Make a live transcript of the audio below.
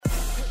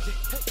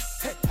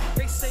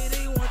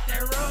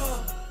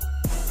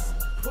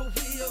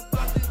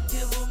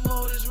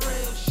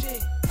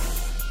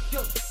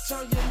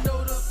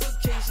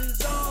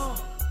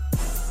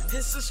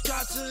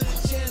to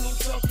the channel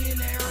talking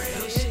that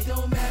real shit. It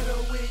don't matter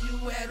where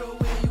you at or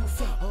where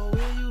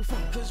you from.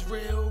 Cause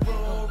real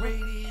raw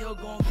radio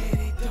gon' get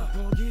it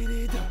done.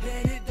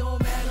 And it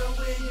don't matter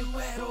where you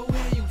at or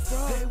where you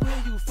from.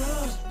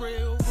 Cause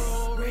real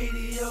raw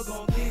radio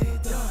gon' get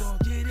it done.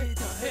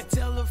 Hey,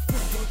 tell a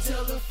friend, go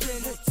tell a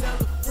friend, go tell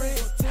a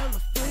friend, tell a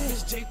friend.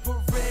 Miss J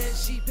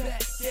Perez, she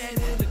back at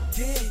it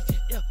again.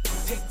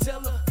 Hey, tell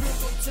a friend,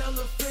 go tell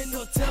a friend,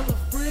 go tell a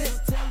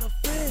friend, tell a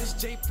friend. Miss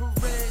J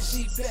Perez,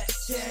 she back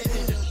at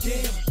it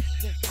again.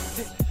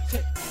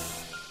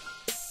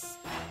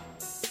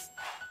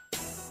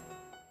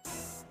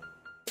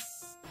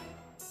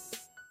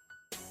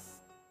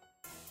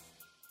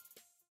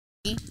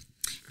 Hey.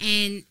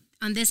 And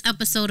on this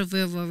episode of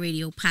Real Raw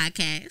Radio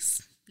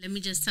Podcast, let me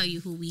just tell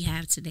you who we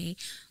have today.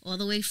 All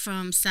the way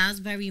from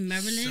Salisbury,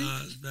 Maryland.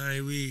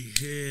 Salisbury, we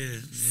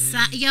here,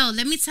 man.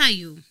 Let me tell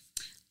you.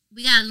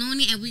 We got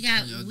Looney and we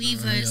got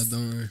Weavers.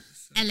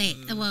 LA.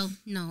 Well,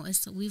 no,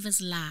 it's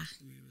Weaverslaa.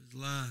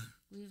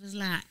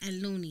 Weaverslaa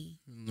and Looney.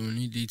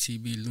 Looney,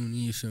 DTB Looney,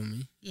 you feel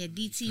me? Yeah,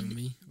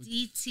 DTB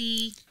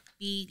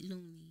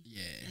Looney.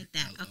 Yeah. Like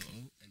that.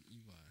 Okay.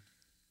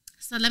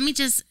 So let me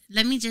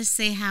just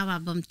say how I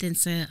bumped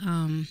into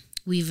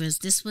Weavers.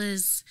 This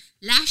was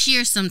last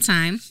year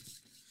sometime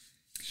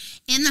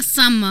in the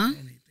summer.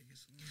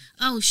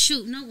 Oh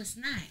shoot, no, it's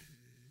not.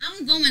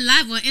 I'm going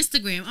live on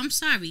Instagram. I'm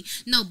sorry.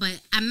 No,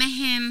 but I met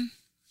him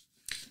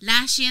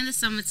last year in the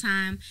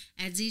summertime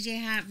at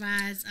DJ Hot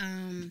Rod's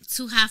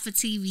Too Hot for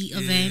TV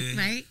event,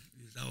 right?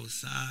 He was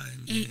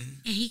outside, man.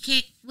 And he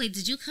came. Wait,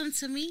 did you come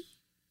to me?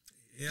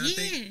 Yeah, I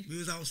think we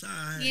was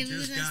outside. Yeah, we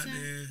just got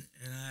there,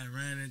 and I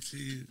ran into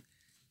you.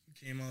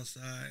 Came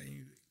outside,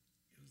 and it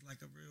was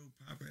like a real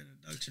proper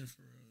introduction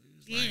for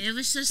real. It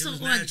was just so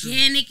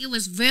organic. It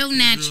was real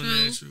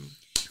natural.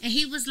 And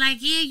he was like,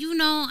 yeah,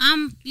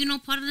 I'm,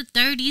 part of the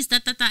 30s,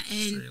 and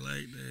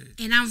like that.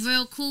 And I'm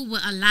real cool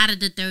with a lot of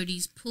the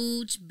 30s.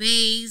 Pooch,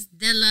 Bays,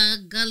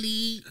 Dilla,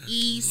 Gully, that's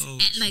East,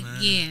 man.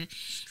 Yeah.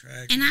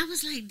 And I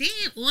was like,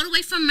 damn, all the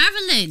way from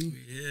Maryland.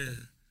 Yeah.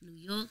 New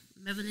York,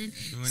 Maryland.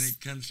 And when it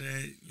comes to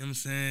that, you know what I'm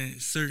saying,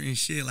 certain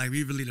shit, like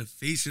we really the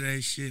face of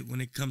that shit when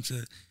it comes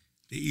to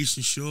the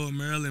Eastern Shore of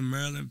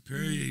Maryland,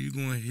 period. You're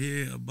going to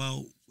hear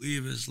about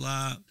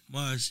Weaverslaa,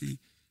 Marcy,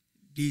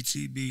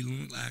 DTB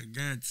Looney. Like, I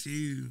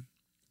guarantee you,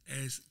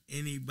 as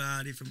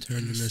anybody from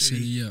turning the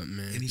city up,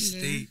 man. Any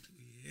state.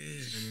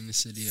 Yeah. Turning the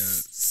city up.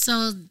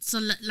 So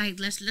like,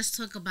 let's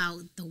talk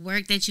about the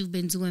work that you've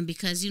been doing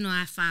because,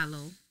 I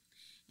follow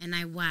and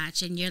I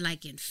watch and you're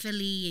like in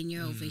Philly and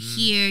you're over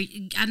here.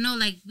 I know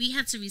like we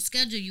had to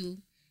reschedule you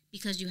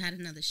because you had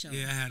another show.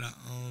 Yeah, I had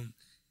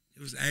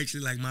it was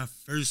actually like my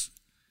first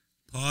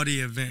party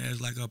event as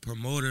like a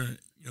promoter, you know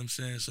what I'm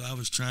saying? So I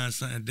was trying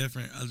something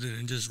different other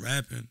than just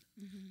rapping.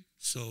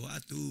 So I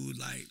threw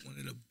like one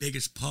of the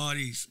biggest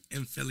parties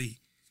in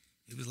Philly.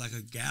 It was like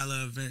a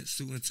gala event,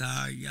 suit and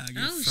tie. You gotta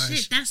get fresh.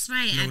 Shit, that's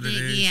right. I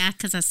did, yeah,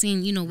 because I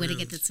seen, where to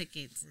get the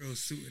tickets. Real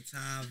suit and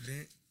tie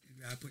event.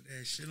 You gotta put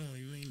that shit on.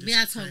 You ain't just we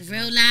gotta talk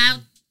real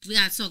loud. We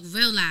gotta talk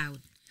real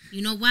loud.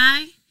 You know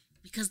why?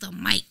 Because the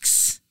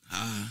mics.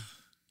 And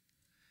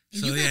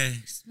so you got yeah,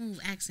 smooth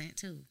accent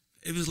too.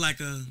 It was like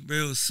a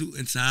real suit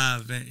and tie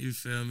event, you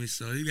feel me?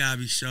 So you gotta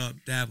be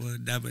sharp, dapper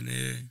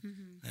there.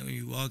 Like when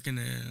you walk in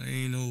there, there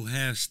ain't no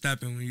half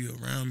stepping when you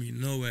around me,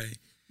 no way.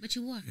 What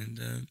you wore? And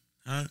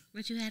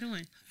what you had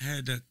on? I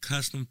had the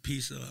custom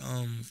piece of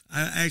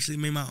I actually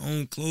made my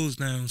own clothes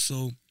now,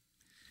 so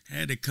I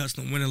had the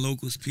custom Winter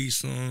Locals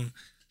piece on,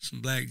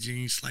 some black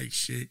jeans like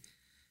shit,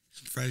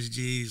 some fresh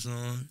G's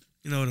on.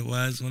 You know what it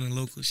was, Winter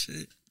Local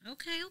shit.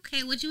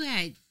 Okay. What you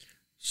had?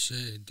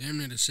 Shit, damn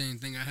near the same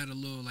thing. I had a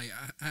little, like,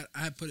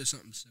 I put it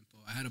something simple.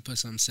 I had to put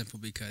something simple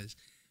because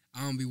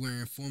I don't be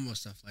wearing formal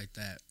stuff like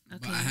that.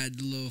 Okay. But I had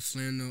the little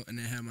flannel and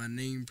it had my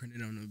name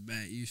printed on the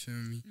back, you feel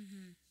me?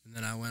 And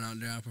then I went out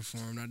there, I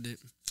performed, I did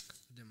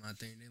my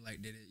thing. They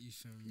liked it, you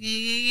feel me?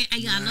 Yeah.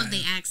 I love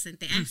the accent.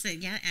 The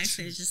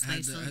accent is just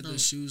like so dope. I had the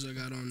shoes I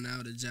got on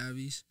now, the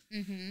Javies.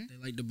 They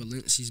like the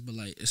Balenci's, but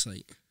like, it's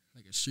like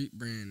a street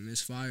brand and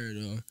it's fire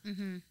though.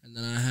 And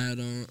then I had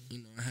on,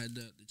 I had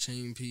the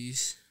chain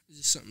piece.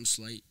 Just something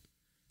slight,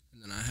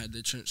 and then I had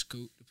the trench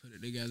coat to put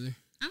it together.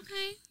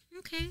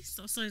 Okay.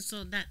 So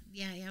that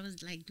I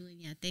was like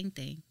doing your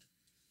thing.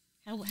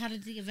 How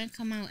did the event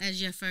come out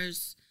as your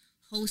first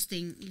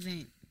hosting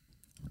event?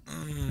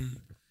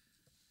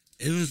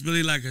 It was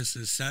really like a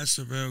success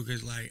for real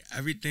because like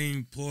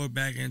everything poured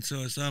back into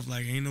itself.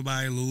 Like ain't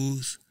nobody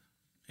lose,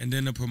 and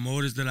then the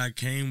promoters that I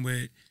came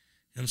with,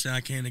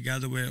 I came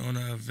together with on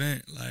the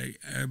event. Like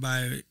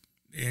everybody.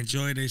 They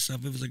enjoyed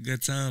themselves. It was a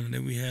good time. And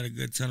then we had a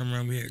good time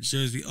around. We had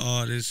Jersey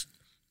artists,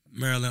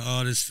 Maryland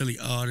artists, Philly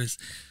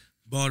artists,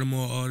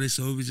 Baltimore artists.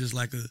 So it was just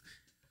like a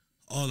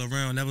all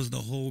around. That was the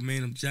whole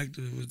main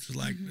objective. It was just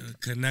like to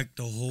connect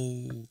the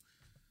whole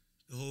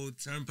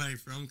turnpike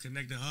from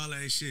connecting all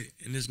that shit.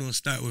 And it's going to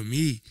start with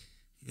me.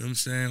 You know what I'm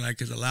saying? Like,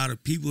 because a lot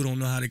of people don't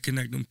know how to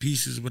connect them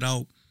pieces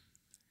without,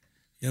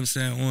 on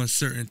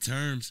certain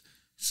terms.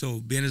 So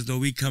being as though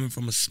we coming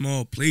from a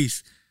small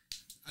place,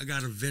 I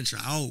gotta venture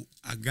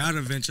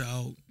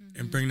out.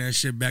 And bring that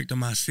shit back to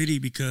my city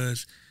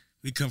because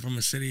we come from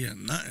a city of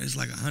nothing. It's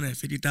like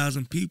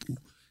 150,000 people.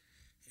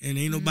 And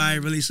ain't nobody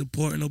really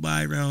supporting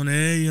nobody around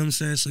there, you know what I'm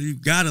saying? So you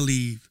gotta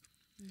leave.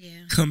 Yeah.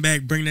 Come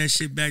back, bring that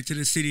shit back to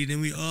the city,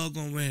 then we all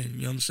gonna win.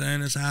 You know what I'm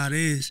saying? That's how it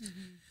is.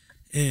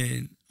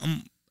 And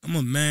I'm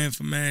a man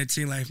for man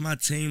team. Like, if my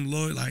team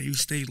loyal, like, you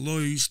stay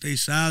loyal, you stay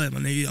solid, my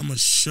nigga, I'm gonna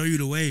show you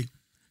the way.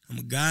 I'm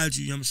gonna guide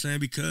you, you know what I'm saying?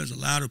 Because a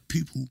lot of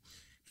people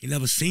ain't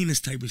never seen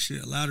this type of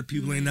shit. A lot of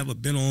people ain't never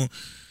been on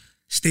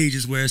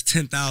stages where it's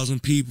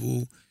 10,000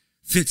 people,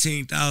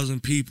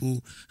 15,000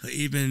 people, or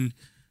even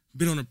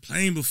been on a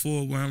plane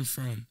before where I'm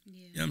from. Yeah.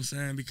 You know what I'm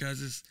saying?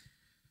 Because it's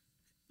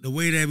the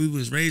way that we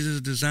was raised is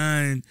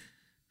designed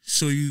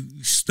so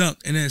you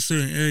stuck in that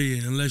certain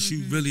area unless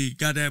you really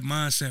got that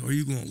mindset or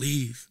you gonna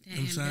leave. That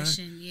you know what I'm ambition,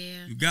 saying?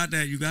 yeah. You got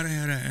that. You gotta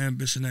have that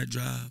ambition, that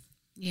drive.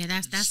 Yeah,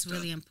 that's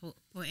really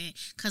important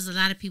because a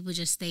lot of people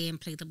just stay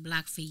and play the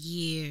block for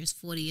years,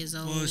 40 years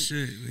old.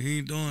 Bullshit. We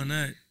ain't doing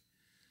that.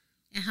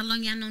 And how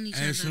long y'all known each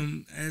other? Ask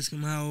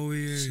him how old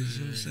he is. You know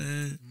what I'm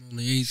saying? I'm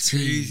only 18.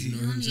 Crazy.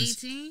 You only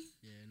 18?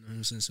 Yeah, know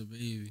him since a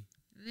baby.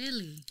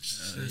 Really?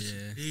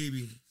 Yeah.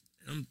 Baby.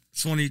 I'm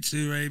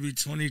 22, ready to be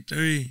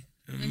 23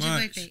 in When's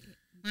March. your birthday?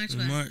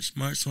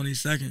 March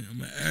 22nd.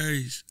 I'm an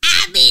Aries.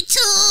 I be too.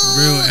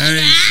 Real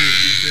Aries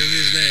shit.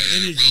 It's that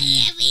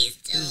energy. Aries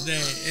too. It's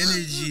that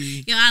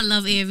energy. Yo, I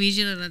love Aries.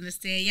 You don't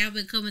understand. Y'all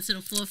been coming to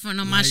the forefront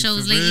on my Like,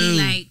 shows for lately.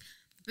 real. Like,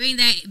 bring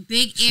that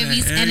big It's that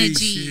Aries energy.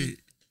 shit.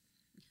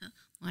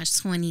 March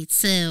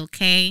 22,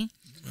 okay?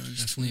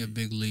 Definitely a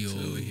big Leo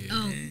over here.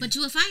 Oh, but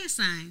you a fire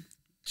sign.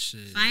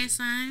 Shit. Fire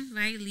sign,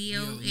 right?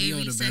 Leo,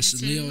 Aries, the best.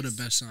 Sagittarius. Leo the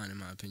best sign in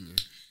my opinion.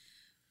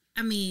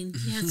 I mean,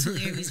 you have two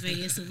Aries right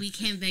here, so we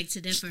can't beg to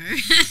differ.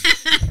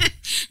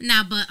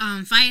 Nah, but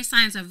fire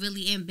signs are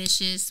really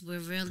ambitious. We're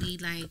really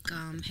like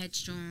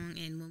headstrong,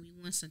 and when we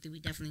want something, we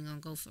definitely gonna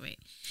go for it.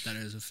 That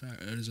is a fact.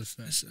 That's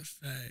a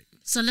fact.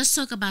 So let's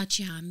talk about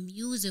y'all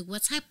music.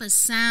 What type of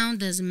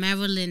sound does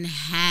Maryland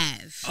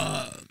have?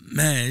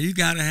 Man, you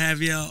gotta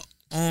have your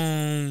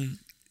own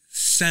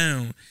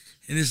sound.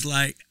 And it's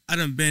like, I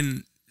done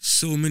been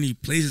so many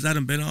places. I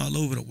done been all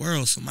over the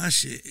world. So my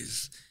shit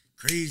is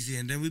crazy.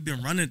 And then we've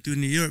been running through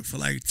New York for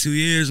like 2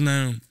 years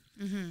now.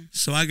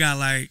 So I got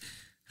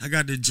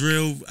the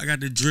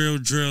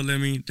drill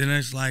in me. Then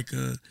that's like, you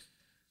know what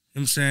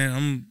I'm saying?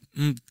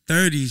 I'm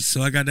 30,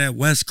 so I got that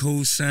West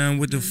Coast sound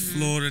with the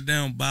Florida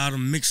down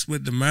bottom mixed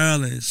with the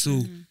Maryland.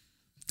 So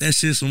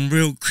that's just some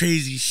real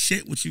crazy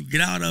shit. What you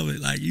get out of it,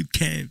 like, you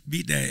can't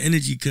beat that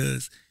energy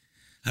because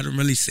I done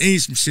really seen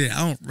some shit. I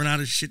don't run out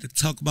of shit to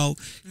talk about.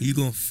 And you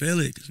gonna feel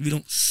it because we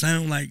don't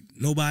sound like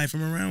nobody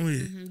from around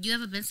here. You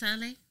ever been to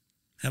LA?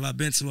 Have I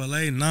been to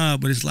LA? Nah,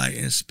 but it's like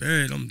in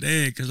spirit, I'm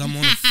there because I'm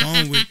on the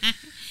phone with, you know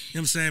what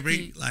I'm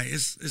saying? Like,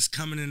 it's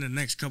coming in the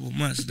next couple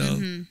months, though.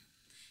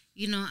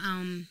 You know,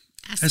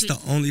 That's the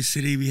only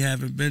city we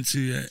haven't been to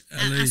yet,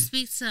 LA. I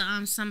speak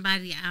to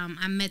somebody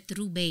I met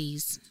through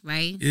Bays,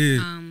 right?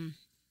 Yeah.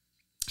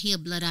 He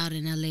had blood out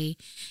in LA,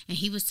 and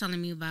he was telling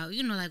me about,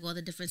 you know, like all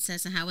the different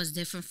sets and how it's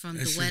different from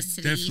the west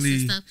to the east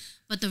and stuff.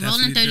 But the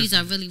Rolling 30s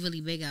are really, really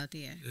big out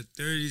there. The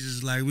 30s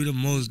is like, we the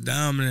most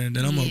dominant.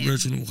 Then I'm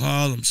original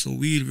Harlem, so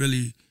we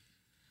really,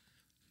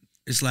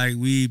 it's like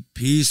we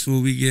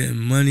peaceful, we getting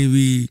money,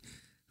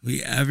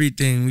 we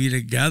everything, we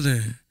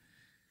together.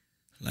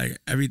 Like,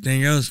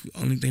 everything else,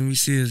 only thing we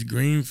see is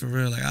green for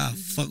real. Like, I'll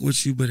fuck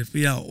with you, but if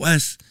we out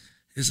west,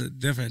 it's a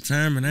different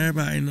term, and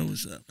everybody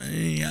knows what's up. I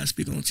ain't gotta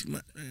speak on too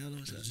much. Man, I know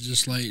what's up.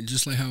 Just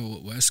like how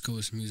West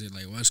Coast music,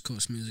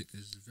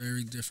 is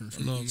very different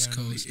from East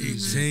Coast. 18.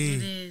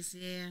 It is,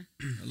 yeah.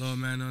 Hello,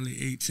 man, only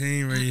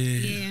 18 right here.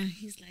 Yeah,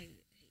 he's like 18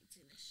 to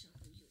show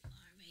who you are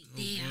right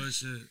there. Oh,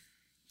 bullshit.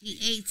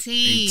 He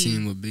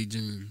 18. 18 with big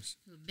dreams.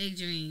 With big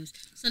dreams.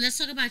 So let's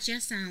talk about your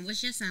sound.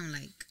 What's your sound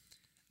like?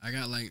 I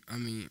got my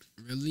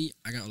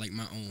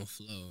own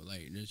flow.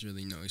 Like, there's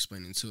really no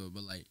explaining to it,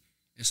 but like,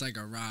 it's like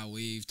a raw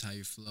wave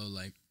type flow.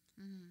 Like,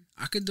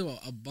 I could do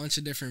a bunch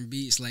of different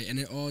beats, like, and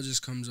it all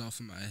just comes off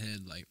in my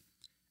head. Like,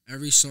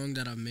 every song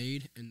that I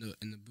made in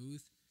the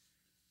booth,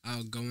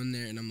 I'll go in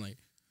there and I'm like,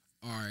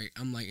 all right,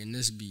 I'm like in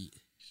this beat,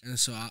 and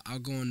so I'll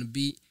go on the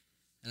beat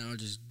and I'll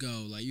just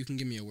go. Like, you can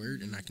give me a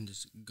word and I can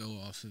just go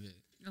off of it.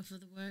 Off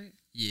of the word?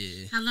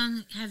 Yeah. How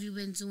long have you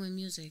been doing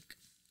music?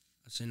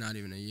 I'd say not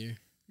even a year.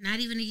 Not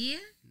even a year?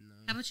 No.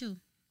 How about you?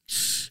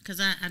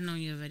 Because I know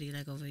you already,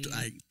 like, over a year.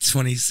 Like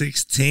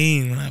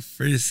 2016, when I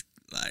first,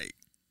 like,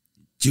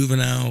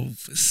 juvenile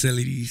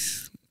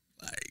facilities,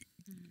 like,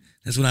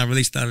 that's when I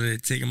really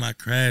started taking my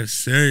craft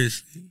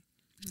seriously.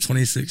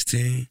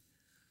 2016.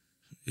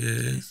 Yeah.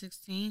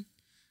 2016?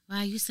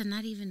 Wow, you said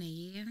not even a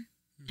year?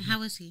 And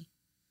how is he?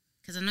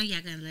 Because I know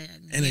y'all gonna let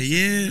In a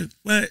year?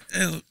 What?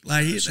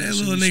 Like, that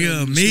little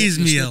nigga amazed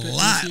me a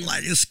lot.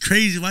 Like, it's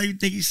crazy. Why you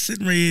think he's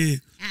sitting right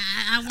here?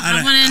 I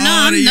want to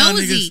know. I'm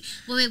nosy.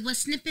 Wait, what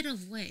snippet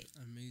of what?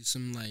 I made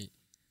some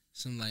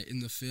in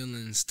the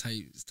feelings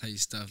type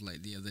stuff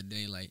like the other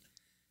day. Like,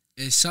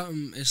 it's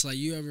something. It's like,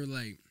 you ever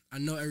like, I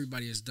know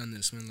everybody has done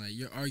this when like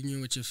you're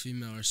arguing with your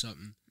female or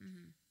something,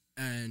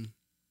 and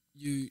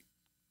you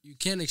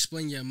can't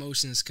explain your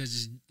emotions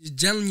because it's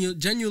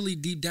genuinely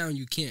deep down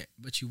you can't,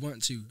 but you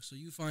want to. So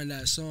you find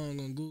that song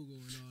on Google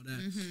and all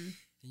that, and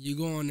you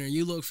go on there and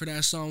you look for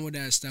that song with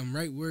them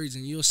right words,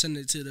 and you'll send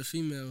it to the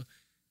female,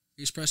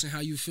 expressing how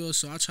you feel.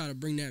 So I try to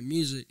bring that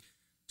music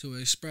to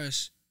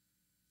express,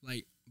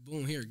 like,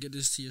 boom, here, get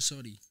this to your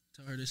shorty.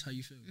 Tell her this how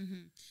you feel.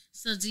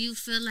 So do you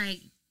feel like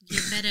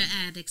you're better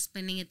at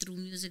explaining it through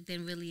music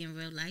than really in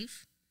real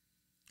life?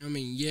 I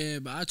mean, yeah,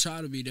 but I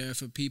try to be there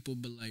for people,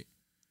 but like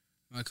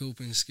my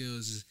coping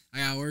skills is I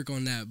gotta work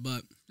on that.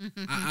 But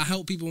I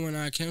help people when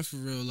I can for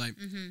real. Like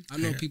I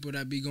know people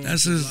that be going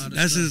through a lot of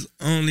that's stuff. his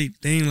only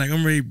thing. Like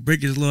I'm ready to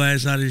break his little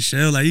ass out of his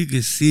shell. Like you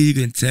can see, you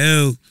can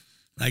tell.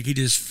 Like he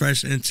just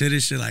fresh into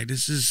this shit. Like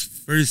this is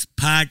first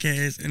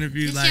podcast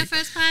interview. It's like your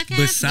first podcast.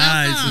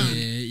 besides, Welcome.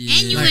 Yeah.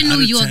 And you like, in New out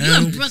of York. You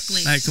town. in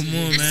Brooklyn. Like come on,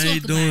 Let's man. talk You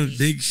about doing it.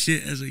 big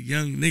shit as a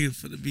young nigga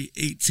for to be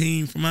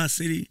 18 from our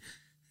city.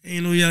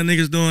 Ain't no young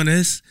niggas doing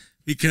this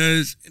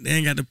because they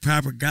ain't got the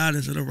proper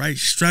guidance or the right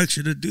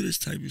structure to do this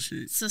type of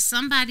shit. So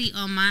somebody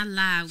on my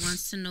live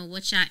wants to know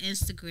what y'all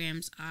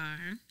Instagrams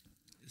are.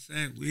 It's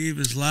that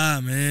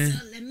Weaverslaa, man.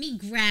 So let me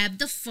grab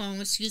the phone.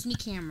 Excuse me,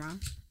 camera.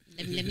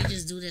 Let me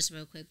just do this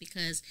real quick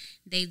because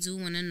they do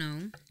want to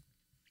know.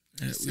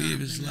 That So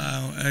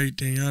Weaverslaa on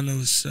everything. Y'all know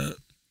what's up.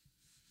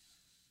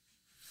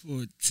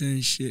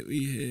 410 shit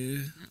we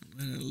here.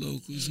 Man, the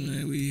locals,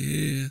 man, we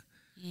here.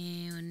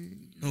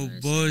 And No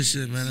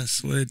bullshit, man. I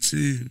swear to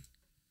you.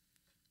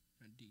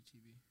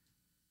 DTB.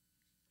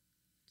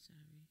 Sorry.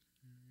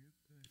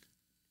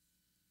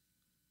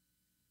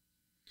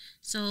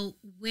 So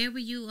where were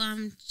you?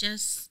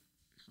 Just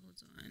hold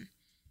on.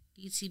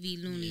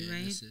 DTB Looney, Yeah,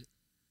 right? that's it.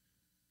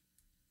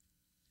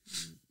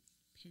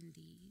 Pin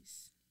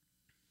these.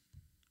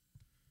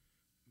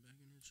 Back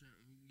in the chat,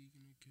 we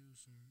gonna kill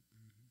some.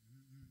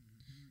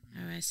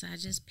 All right, so I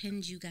just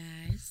pinned you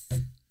guys,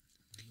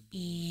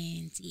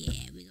 and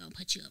yeah, we're gonna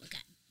put you up.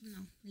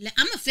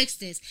 I'm gonna fix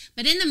this,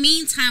 but in the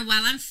meantime,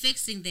 while I'm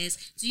fixing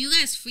this, do you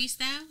guys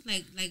freestyle?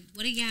 Like,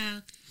 what do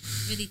y'all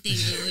really think?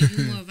 Or are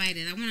you more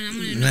writing? I wanna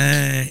know.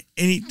 Man,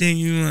 anything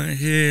you want to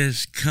hear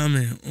is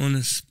coming on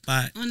the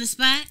spot. On the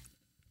spot.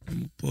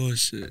 I'm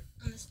bullshit.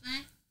 On the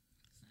spot.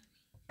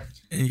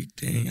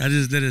 Anything. I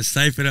just did a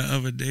cipher the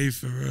other day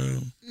for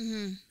real.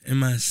 In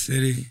my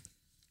city.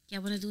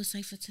 Y'all wanna do a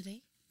cipher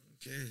today?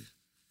 Okay.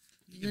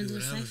 You gonna do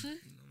a cipher?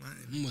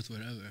 I'm with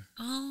whatever.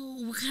 Oh,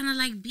 what kind of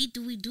like beat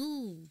do we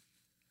do?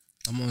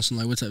 I'm on some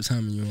like what type of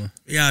timing you on?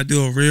 We gotta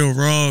do a real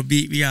raw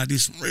beat. We gotta do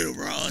some real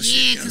raw shit.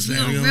 Yeah, You know because what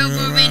we I'm on saying? Real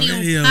World Raw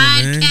Radio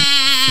man.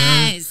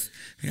 podcast.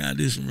 We gotta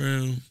do some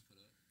real.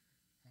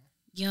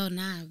 Yo,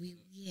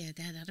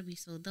 that'll be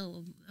so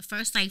dope.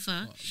 First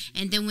cipher,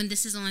 and then when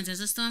this is on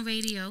Desert Storm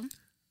Radio,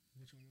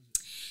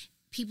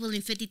 people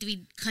in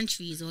 53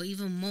 countries or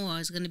even more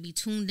is gonna be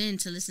tuned in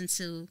to listen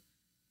to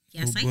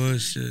No cipher,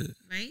 bullshit.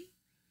 right?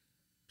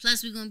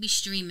 Plus, we're gonna be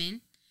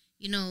streaming.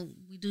 You know,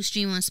 we do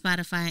stream on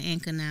Spotify and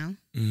Anchor now.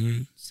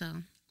 So,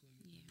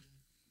 yeah,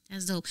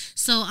 that's dope.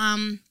 So,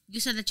 you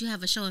said that you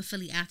have a show in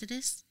Philly after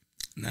this.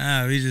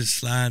 Nah, we just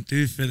sliding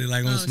through Philly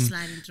like on some.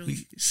 Sliding through.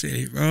 We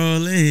say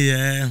rolling,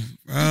 yeah,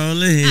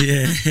 rolling,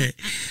 yeah.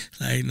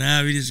 Like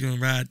nah, we just gonna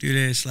ride through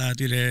there, slide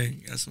through there.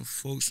 Got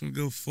some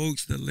good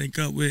folks to link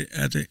up with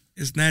after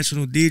it's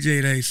National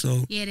DJ Day,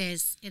 so. Yeah, it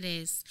is. It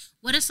is.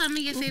 What are some of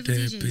your favorite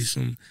There DJs? be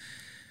some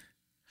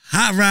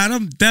Hot Rod.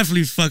 I'm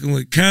definitely fucking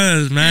with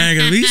Cuz, man,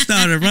 because we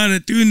started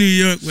running through New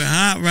York with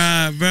Hot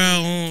Rod,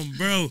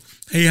 bro.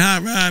 Hey,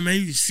 Hot Rod, man,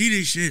 you see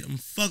this shit? I'm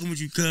fucking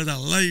with you, Cuz. I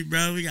love you,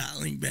 bro. We got to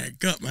link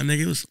back up, my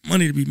nigga. It was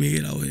money to be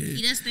made out here.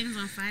 He does things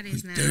on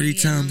Fridays now. 30 here in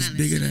times Long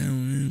bigger Island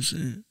than,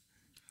 City. you know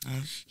what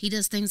I'm saying? He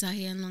does things out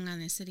here in Long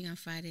Island City on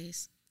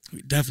Fridays.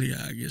 We definitely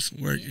gotta get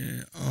some work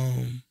in.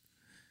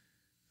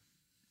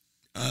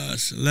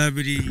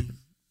 Celebrity,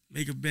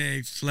 Make a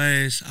Bag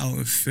Flash out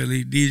in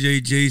Philly.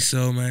 DJ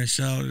J-So, man,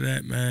 shout out to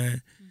that,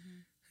 man.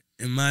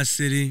 In my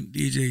city,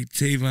 DJ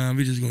Tavon,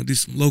 we just gonna do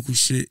some local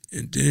shit.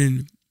 And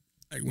then,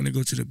 like, when they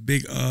go to the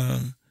big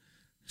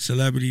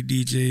celebrity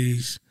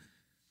DJs,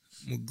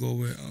 I'm gonna go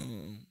with,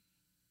 who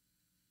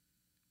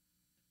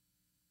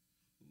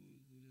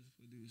just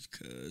produced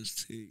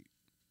Cuz Tape?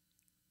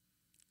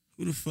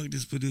 Who the fuck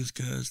just produced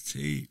Cuz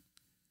Tape?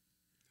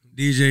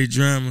 DJ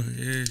Drama.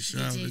 Yeah,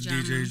 shout out to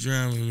DJ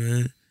Drama,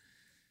 man.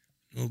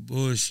 No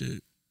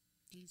bullshit.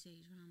 DJ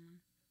Drama.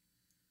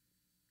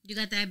 You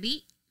got that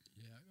beat?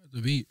 Yeah, I got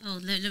the beat. Oh,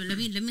 let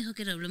me hook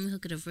it up. Let me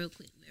hook it up real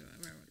quick.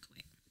 Real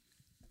quick.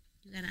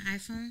 You got an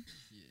iPhone?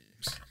 Yeah.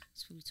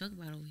 That's what we talk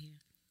about over here.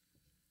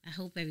 I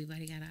hope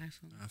everybody got an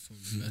iPhone.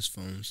 iPhone's the best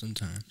phone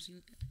sometimes.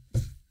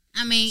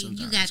 I mean, you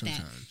Sometimes, got sometimes.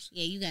 that.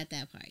 Yeah, you got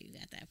that part.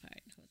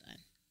 Hold on.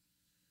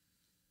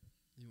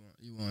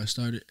 You want to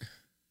start it?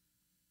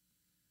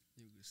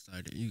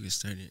 You can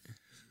start it.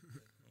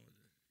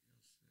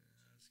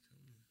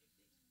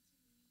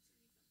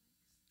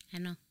 I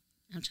know.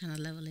 I'm trying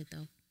to level it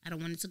though. I don't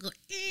want it to go. Let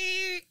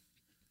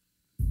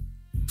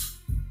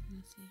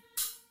me see.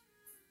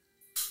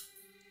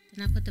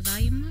 Did I put the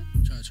volume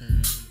up? Try to turn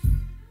it up.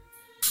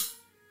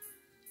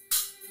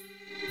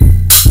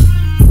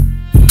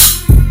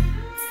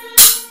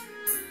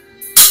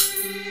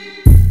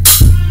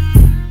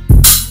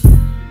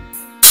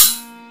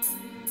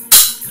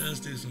 Let's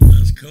do some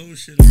West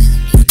Coast shit.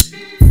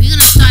 We're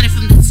gonna start it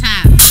from the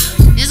top.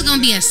 There's gonna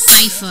be a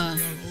cipher.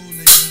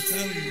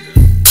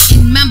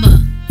 And remember,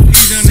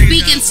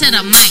 speaking to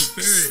the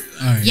mics.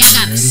 Alright, Y'all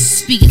gotta ready?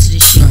 speak into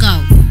this shit.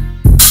 Go.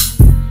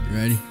 You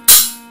ready?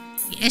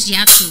 Yes,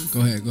 y'all too.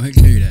 Go ahead,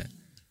 carry that.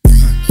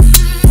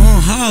 On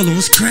Harlem,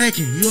 what's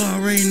cracking? You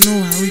already know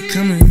how we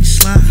coming, we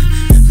sliding.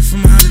 We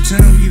from out of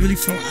town, we really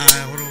from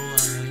hold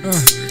on.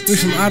 We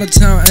from out of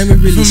town, and we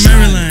really From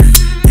Maryland.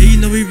 Yeah, you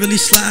know we really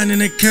sliding in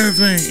that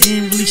caravan.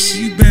 Ain't really shit,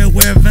 you better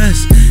wear a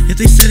vest. If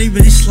they say they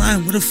really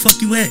sliding, where the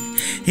fuck you at?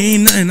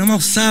 Ain't nothing, I'm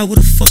outside, where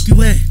the fuck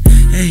you at?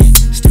 Hey,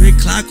 straight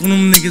clock on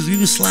them niggas, we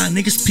was sliding.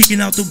 Niggas peeking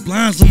out the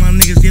blinds on my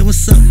niggas. Yeah,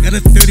 what's up? Got a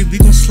 30, we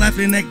gon' slap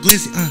it in that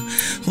glizzy.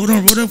 Hold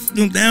on, roll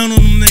them down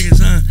on them niggas,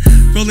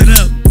 roll it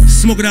up.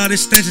 Smoke it out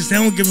extensions, they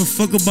don't give a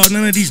fuck about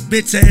none of these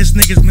bitch ass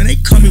niggas, man. They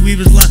call me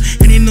Weaverslaa,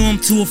 and they know I'm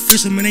too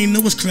official, man. They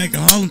know what's cracking.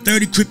 Harlem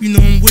 30 crip, you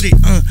know I'm with it.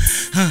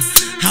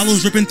 I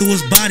was ripping through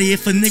his body.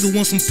 If a nigga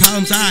wants some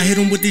problems, I hit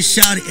him with this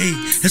shotty.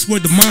 Ayy, that's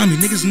word to mommy.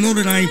 Niggas know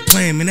that I ain't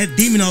playing, man. That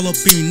demon all up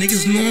in me.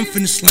 Niggas know I'm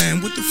finna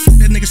slam. What the fuck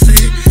that nigga said?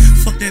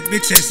 Fuck that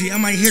bitch ass. See, I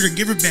might hit her,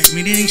 give her back.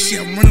 Man, that ain't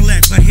shit. I'm running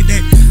laps. I hit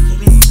that.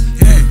 Hold on.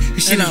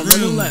 This shit And I is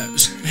real. run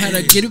laps. Had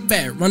to get it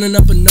back, running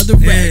up another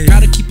rack.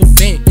 Gotta keep a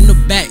band in the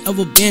back of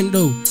a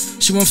bando.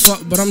 She won't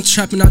fuck, but I'm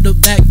trapping out the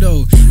back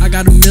though. I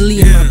got a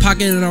million in my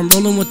pocket and I'm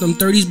rolling with them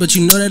 30s, but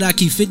you know that I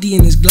keep 50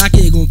 in this Glock.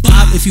 It gon'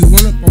 pop if you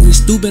run up on me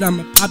stupid.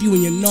 I'ma pop you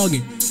in your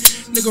noggin.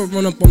 Nigga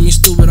run up on me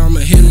stupid,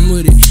 I'ma hit him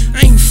with it.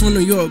 I ain't from New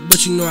York,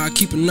 but you know I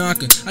keep a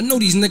knocker. I know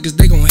these niggas,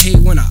 they gon' hate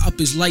when I up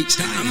his lights.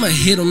 I'ma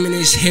hit him in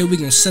his head, we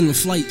gon' send him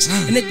flights.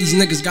 And if these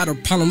niggas got a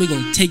problem, we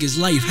gon' take his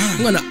life.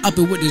 I'm gonna up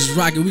it with this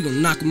rocket, we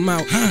gon' knock him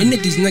out. And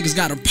if these niggas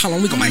got a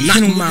problem, we gon'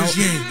 knock him out.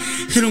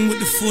 Hit him with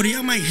the 40,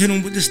 I might hit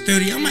him with this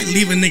 30. I might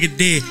leave a nigga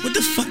dead. What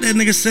the fuck that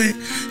nigga said?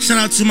 Shout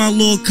out to my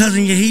little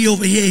cousin, yeah, he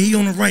over here, he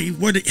on the right.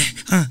 Where the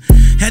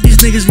had these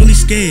niggas really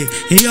scared,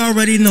 and he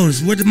already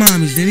noticed where the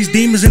mommies. Then these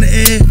demons in the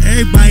air,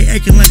 everybody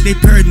acting like they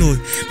paranoid.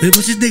 But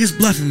these niggas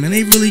bluffing, man,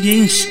 they really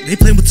ain't shit. They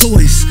playing with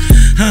toys.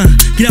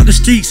 Get out the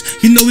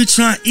streets, you know we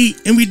try to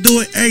eat, and we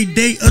do it every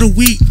day of the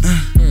week.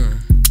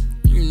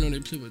 You know they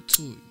play with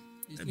toys.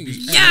 These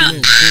niggas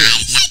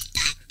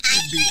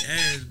That beat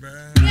ass, bro.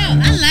 Yo,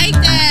 I like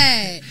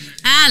that.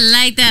 I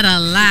like that a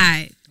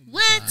lot.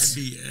 What? That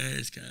beat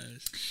ass,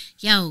 guys.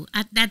 Yo,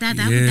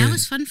 that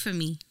was fun for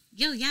me.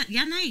 Yo,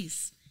 y'all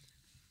nice.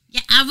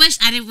 Yeah, I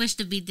didn't wish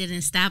the beat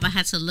didn't stop. I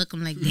had to look.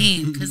 I'm like,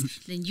 damn, because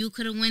then you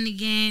could have won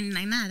again.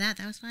 Like, nah, that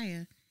was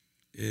fire.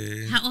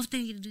 Yeah. How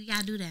often do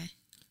y'all do that?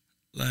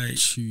 Like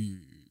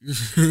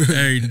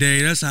every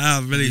day. That's how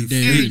I really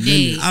feel. Every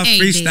day. I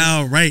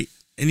freestyle right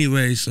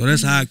anyway, so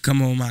that's how I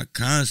come on my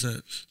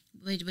concepts.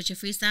 But you're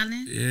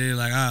freestyling? Yeah,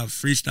 like I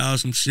freestyle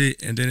some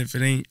shit, and then if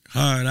it ain't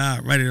hard, I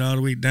write it all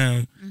the way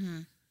down.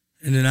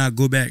 And then I'll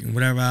go back and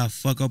whatever I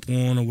fuck up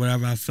on or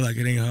whatever I feel like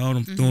it ain't hard,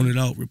 I'm throwing it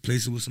out,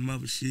 replace it with some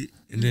other shit,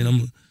 and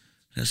then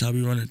that's how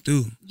we run it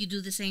through. You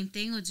do the same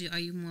thing, or are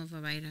you more of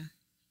a writer?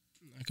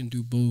 I can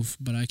do both,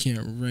 but I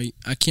can't write.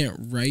 I can't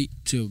write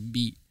to a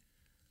beat,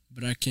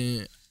 but I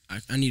can.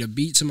 I need a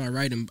beat to my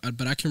writing,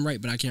 but I can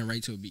write, but I can't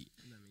write to a beat.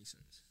 If that makes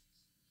sense.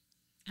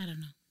 I don't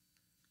know.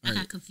 I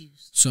got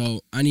confused.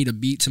 So I need a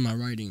beat to my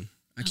writing.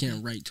 I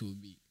can't write to a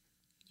beat.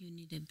 You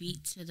need a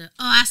beat to the.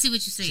 Oh, I see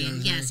what you're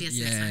saying. Yes.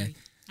 Sorry.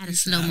 I had a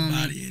slow moment.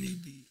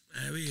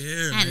 Man, we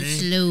here, I had a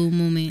slow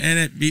moment. And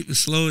that beat was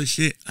slow as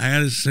shit. I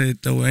gotta say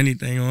throw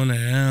anything on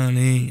there. I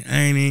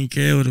ain't even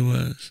care what it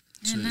was.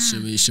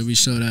 Should we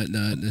show that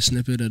the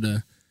snippet of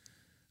the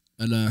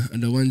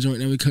one joint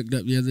that we cooked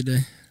up the other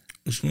day?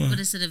 Which one? What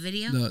is it? A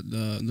video?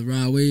 The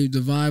Ride Wave, the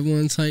Vibe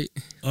one type.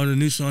 Oh, the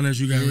new song that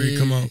you got ready to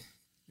come out.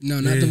 No,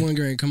 not the one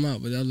going to come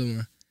out, but the other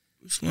one.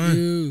 Which one?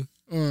 You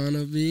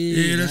wanna be?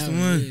 Yeah, that's the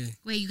one. Yeah.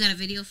 Wait, you got a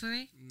video for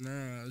it?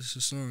 Nah, it's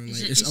a song. Like,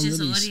 it's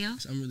just audio?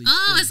 It's unreleased.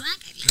 Oh, it's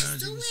like,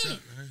 let's do it.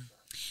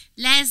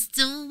 Let's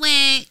do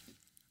it.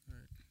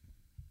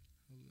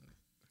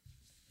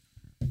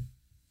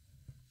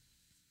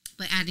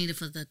 But I need it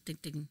for the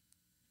thing.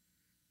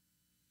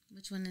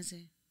 Which one is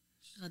it?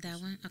 Oh, that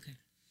one? Okay.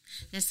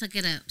 Let's look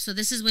it up. So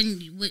this is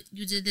when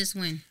you did this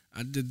when?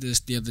 I did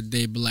this the other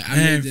day, but like I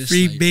man, made this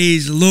free like,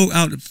 bays low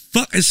out the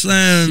fucking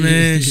slam,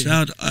 man.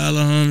 Shout out to all the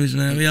homies,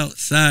 man. We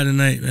outside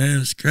tonight, man.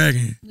 It's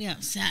cracking. We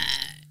outside.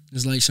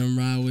 It's like some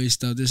Ride Wave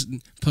stuff. This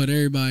put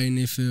everybody in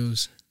their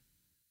feels.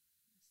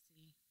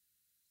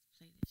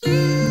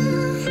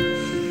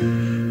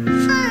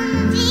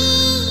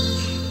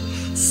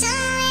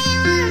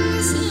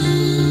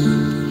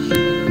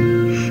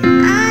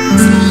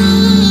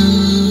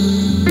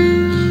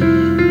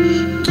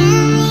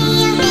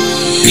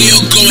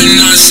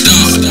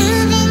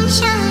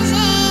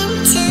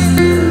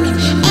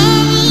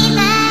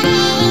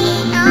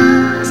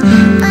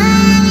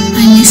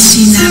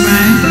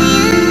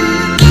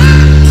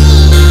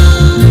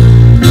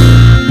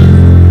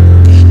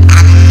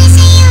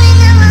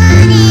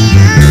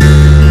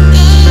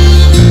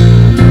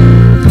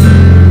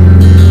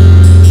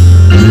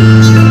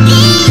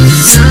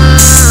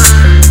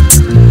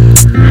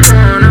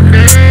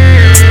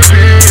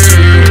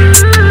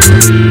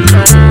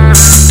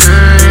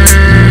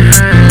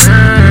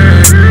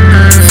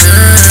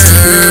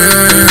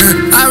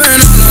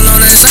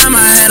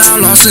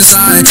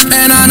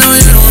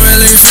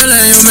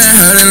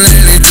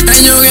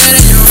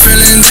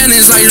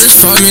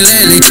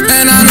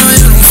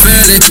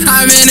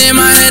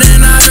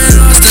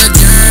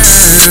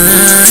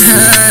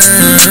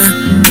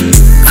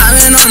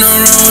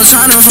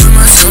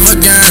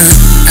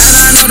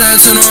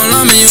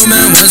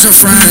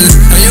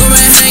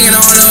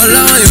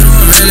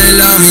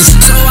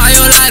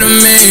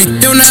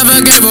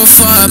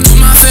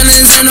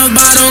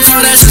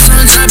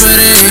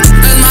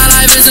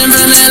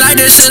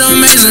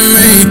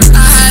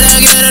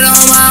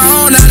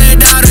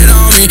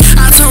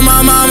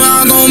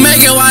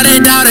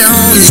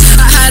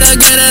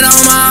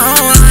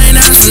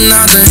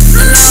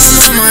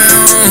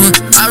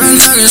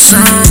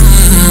 staying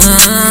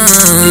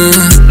strong.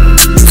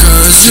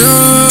 Cause you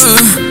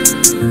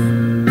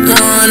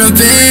wanna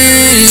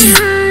be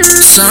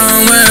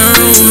somewhere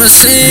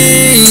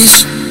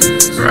overseas,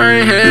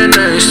 right here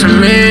next to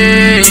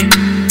me.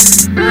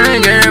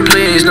 Nigga,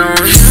 please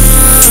don't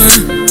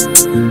you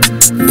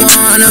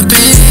wanna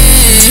be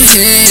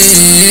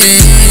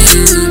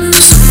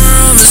somewhere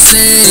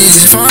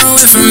overseas, far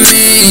away from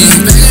me.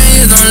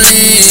 Begging you don't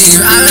leave,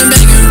 I've been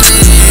begging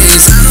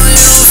please. I know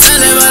you don't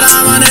feel it, but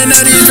I'm on into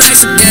these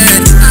tracks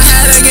again. I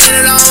had to get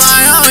it on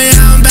my own,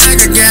 yeah, I'm back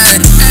again.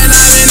 And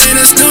I've been in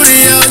the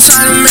studio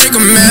trying to make a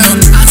meal.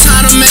 I'm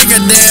trying to make a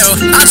deal,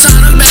 I'm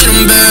trying to pay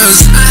them bills.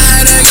 I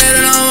had to get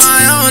it on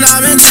my own,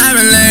 I've been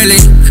tapping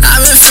lately.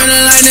 I've been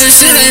feeling like this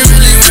shit ain't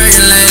really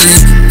working lately.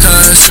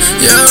 Cause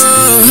you,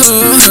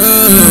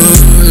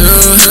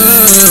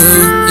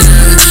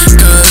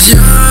 cause you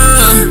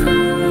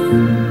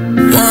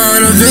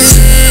wanna be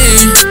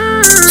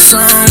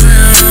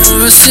somewhere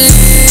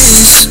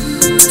overseas,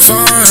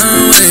 far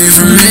away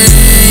from me.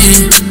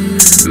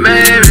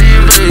 Baby,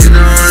 please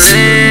don't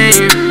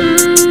leave.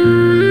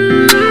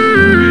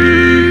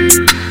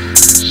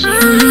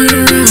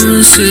 Somewhere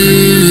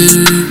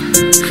overseas,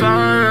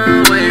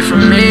 far away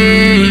from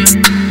me.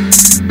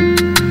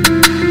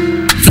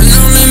 Please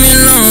don't leave me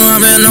alone,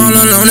 I've been all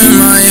alone in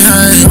my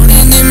head. All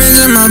these demons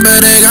in my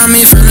bed, they got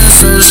me feeling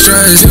so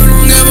stressed. You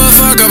don't give a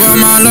fuck about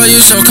my love, you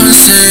so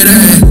conceited.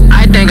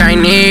 I think I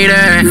need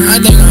it, I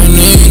think I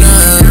need it.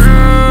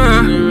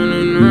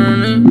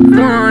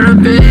 Wanna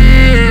be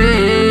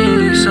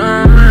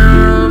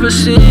somewhere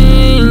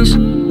overseas,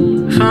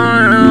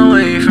 far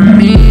away from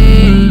me.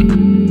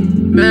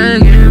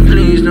 Begging,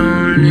 please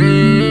don't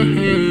leave.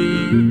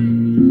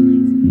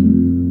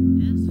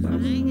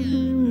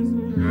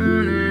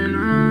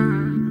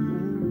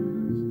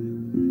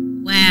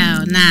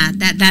 Wow, nah,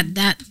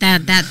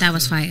 that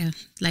was fire.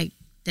 Like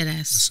that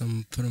ass.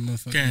 Some put a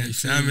motherfucker. Can't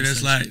tell me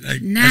that's like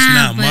Nah, that's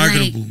not but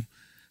marketable.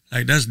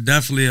 Like that's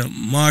definitely a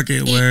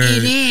market where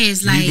it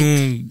is like. you gon',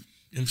 you know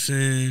what I'm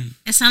saying?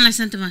 It sounds like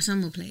something my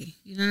son would play.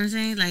 You know what I'm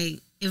saying? Like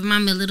it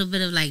reminds me a little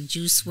bit of like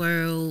Juice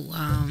WRLD,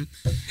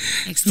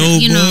 No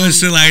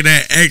bullshit like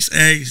that XX,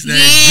 that Juice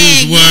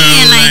WRLD.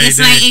 Yeah, like it's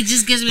that. like it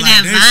just gives me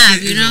Like, that vibe,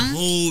 shit you is know? a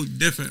whole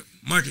different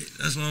market.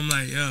 That's what I'm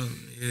like, yo,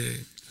 yeah.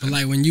 But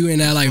like when you in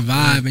that like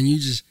vibe and you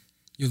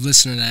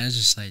listen to that, it's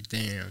just like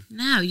damn.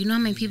 Now you know how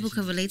many people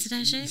could relate to that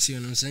You shit? see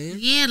what I'm saying?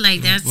 Yeah,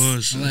 like that's.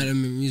 Bullshit. I like the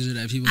music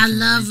that people. I can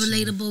love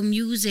relate to. relatable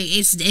music.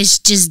 It's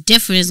just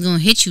different. It's gonna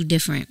hit you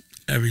different.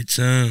 Every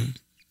time.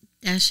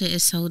 That shit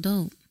is so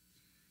dope.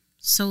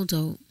 So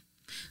dope.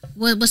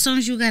 What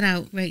songs you got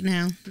out right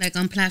now? Like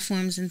on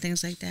platforms and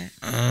things like that?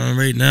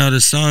 Right now,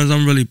 the songs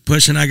I'm really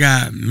pushing, I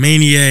got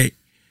Maniac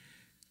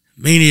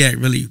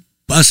really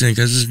busting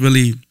because it's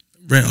really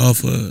rent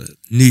off of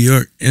New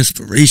York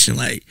inspiration.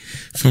 Like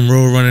from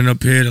road running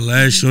up here, the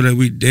last show that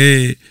we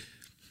did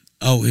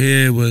out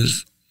here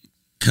was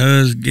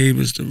Cuz gave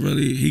us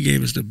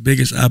the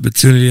biggest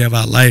opportunity of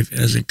our life,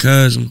 as in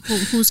Cuz.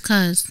 Who's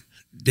Cuz?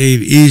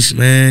 Dave East,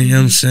 man, you know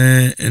what I'm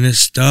saying? And it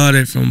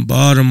started from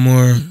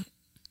Baltimore. You know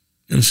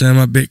what I'm saying?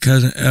 My big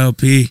cousin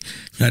LP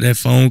got that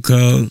phone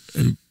call,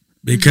 and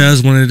Big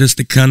Cuz wanted us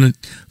to come to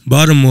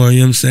Baltimore, you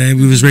know what I'm saying?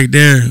 We was right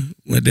there,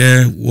 went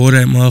there, wore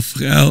that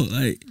motherfucker out,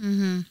 like.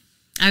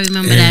 I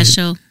remember that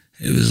show.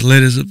 It was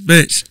lit as a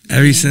bitch.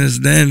 Ever since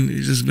then,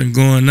 it's just been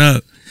going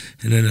up.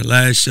 And then the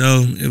last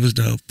show, it was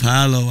the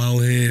Apollo out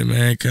here,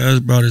 man. Cuz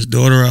brought his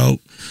daughter out,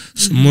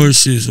 some more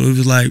shit. So it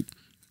was like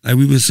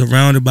we were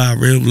surrounded by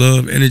real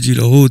love, energy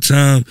the whole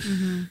time. You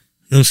know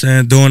what I'm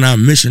saying? Doing our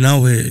mission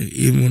out here.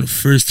 Even when the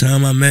first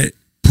time I met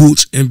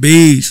Pooch and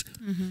Bees,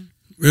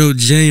 real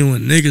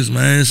genuine niggas,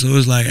 man. So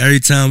it's like every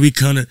time we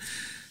come to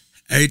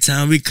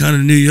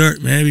New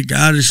York, man, we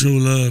gotta show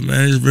love,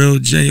 man. It's real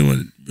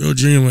genuine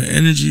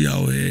energy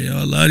out here.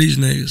 I love these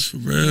niggas, for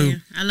real. Yeah,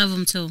 I love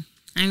them too.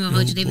 I ain't gonna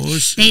hold you.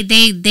 Bullshit.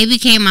 They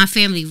became my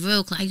family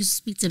real close. I used to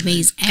speak to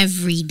Baze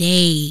every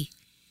day.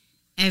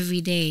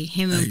 Every day.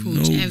 Him and Like,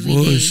 Pooch no every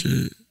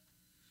bullshit. day.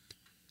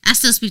 I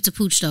still speak to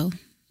Pooch though.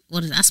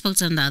 I spoke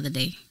to him the other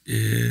day.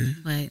 Yeah.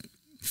 But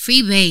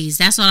free Baze,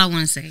 that's all I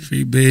want to say.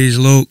 Free Baze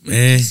Loke,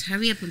 man. Just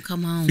hurry up and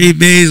come home. Free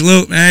Baze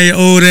Loke, man. Your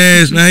old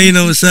ass, man. You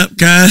know what's up,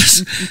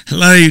 guys. I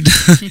love you.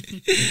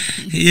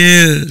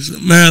 Yeah,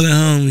 some Maryland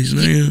homies,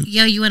 man.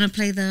 Yo, you want to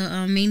play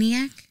the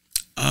Maniac?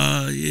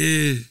 Yeah.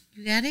 You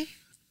got it?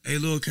 Hey,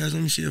 little cuz,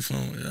 let me see your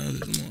phone. Y'all,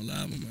 I'm on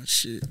live on my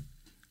shit.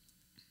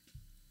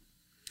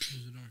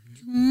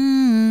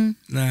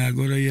 Nah,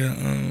 go to your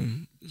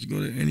let's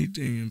go to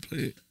anything and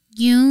play it.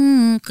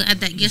 Your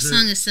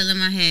song is still in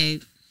my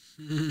head.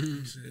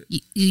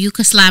 You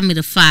could slide me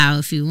the file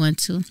if you want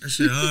to. That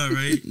shit hard,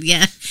 right?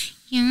 Yeah.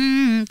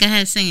 Go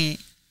ahead, sing it.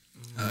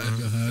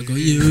 Go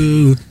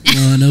you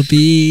wanna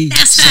be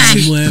That's right.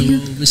 somewhere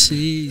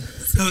overseas.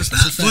 Yo,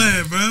 stop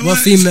playing, bro.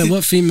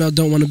 What female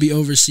don't want to be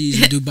overseas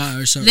in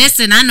Dubai or something?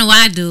 Listen, I know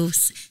I do.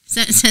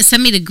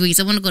 Send me the Greece.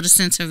 I want to go to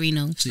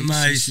Santorino.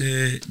 Somebody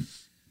said,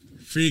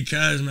 free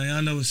cuz, man.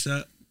 Y'all know what's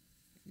up.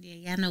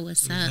 Yeah, y'all know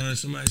what's up.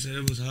 Somebody said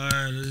it was hard.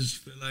 I just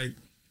feel like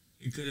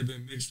It could have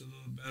been mixed a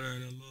little better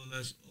and a little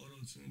less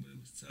auto-tune, but it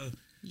was tough.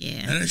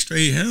 Yeah. And that's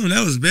straight him.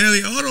 That was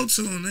barely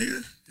auto-tune,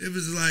 nigga. It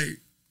was like,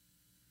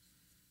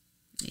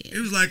 it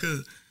was like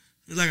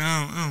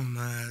I don't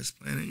know how to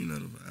explain it. You know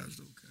the vibes,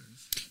 though,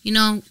 cuz. You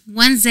know,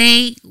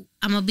 Wednesday,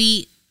 I'm going to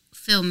be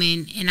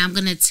filming, and I'm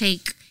going to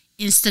take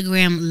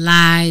Instagram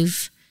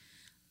Live,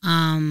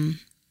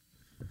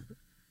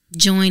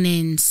 join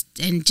in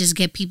and just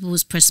get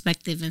people's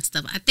perspective and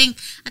stuff. I think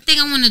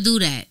I want to do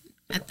that.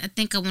 I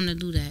think I want to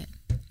do that.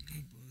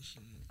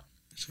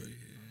 It's right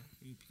here.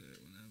 We play it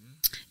whenever.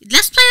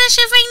 Let's play that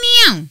shit right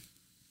now.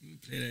 We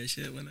play that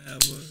shit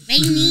whenever. Right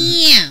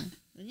now.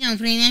 We're going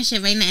to play that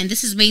shit right now. And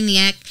this is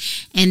Maniac.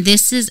 And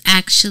this is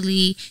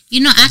actually, you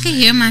know, I can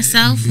hear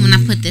myself when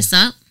I put this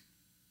up.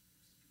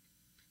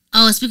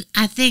 Oh,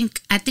 I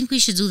think we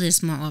should do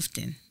this more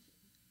often.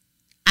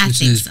 I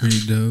think is so.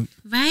 Pretty dope.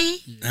 Right?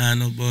 Nah,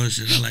 no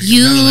bullshit. I like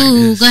You, it like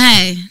this. go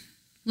ahead.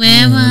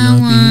 Where I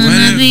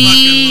wanna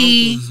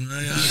be. Locals,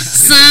 man.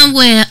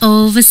 Somewhere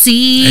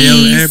overseas. Hey,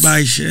 yo,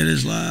 everybody share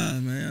this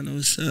live, man. I know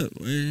what's up.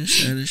 Wait,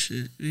 share this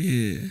shit.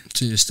 Yeah.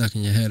 So you're stuck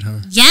in your head, huh?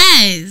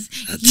 Yes.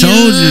 I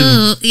told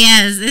you.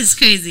 Yes, it's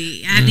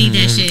crazy. I need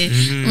that shit.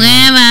 Where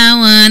I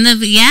wanna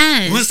be.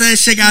 Yes. Once that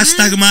shit got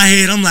stuck in my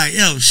head, I'm like,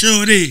 yo,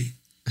 shorty.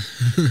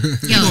 Yo.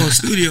 You going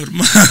studio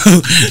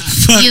tomorrow.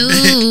 Fuck You.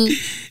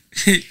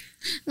 that.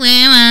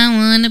 Where I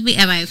wanna be.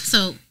 All right,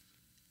 so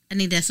I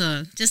need that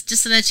song. Just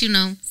to let you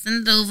know,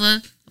 send it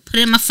over, put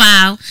it in my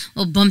file,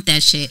 or bump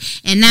that shit.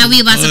 And now we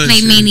about to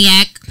play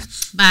Maniac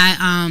by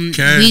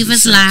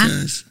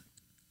Weaverslaa,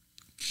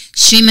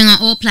 streaming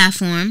on all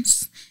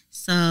platforms.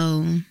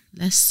 So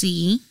let's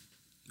see.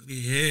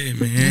 Yeah,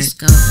 man. Let's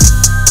go.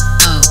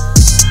 Oh.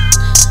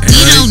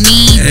 We don't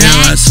need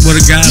that. I swear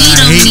to God, We I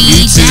don't hate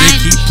need you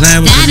that. keep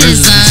playing with That the is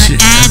verses and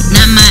shit. ad,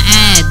 not my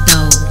ad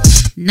though.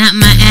 Not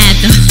my ad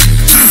though.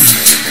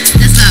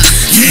 Let's go.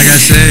 Like I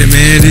said,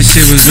 man, this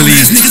shit was really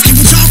written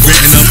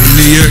up from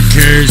New York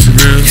curves,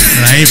 bro.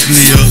 But I ain't from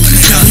New York.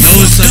 Y'all know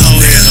what's up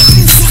out here.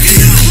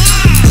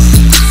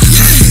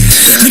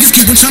 Niggas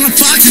keep on trying to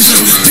fuck this up.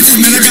 Bitches,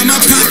 man, I got my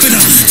profit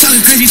up. Tell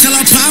it crazy till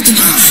I pop them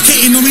up.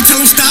 Hating on me till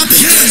I'm stop it.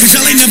 Bitch,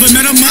 y'all ain't never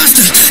met a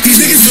monster. These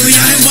niggas really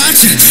out here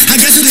watching. I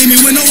guess they leave me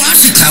with no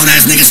option. Clown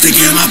ass niggas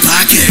sticky in my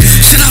pocket.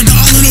 Shout out to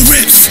all of the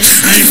rips.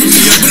 I ain't from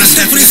New York, but I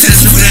step with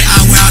attention for that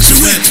hour out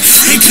your whip.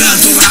 Hey, cuz,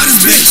 go out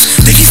this bitch.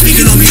 They keep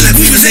speaking on me like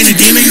Weavers ain't a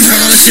demon. You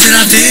heard all the shit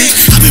that I did.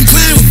 I've been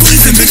playing with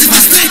bullies and bitches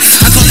by spit.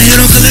 I call it hit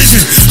on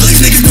collision. All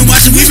these niggas been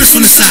watching Weavers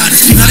from the side.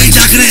 See how they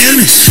jocking the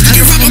image. I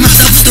can rob it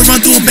myself just to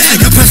run through a bag.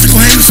 Y'all press to go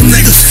hang with some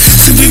niggas.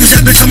 Shoot Weavers,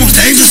 that bitch, I'm most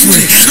dangerous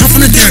with it. I'm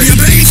from the dirt. Let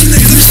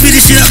me speed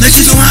this shit up, let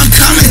you know how I'm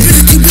coming.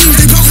 Bitches keep Weavers,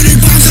 they broken, they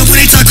bombs. So when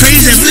they talk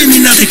crazy, they really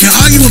mean nothing. Can't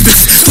argue with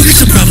bitches. Forget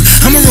your brother.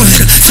 I'm a real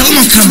hitter. Tell them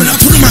I'm coming. I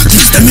put them out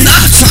there. That mean I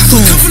truck on.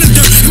 Come from the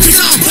dirt. And bitch,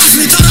 I'm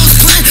busting. They thought I was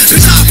playing.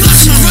 Bitch, I'm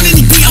busting. I'm running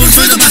any beat. I was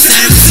raised up by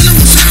Sam.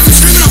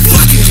 Screaming, I'm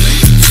fucking.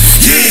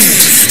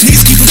 Yeah.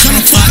 Niggas keep on trying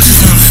to fuck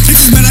this up.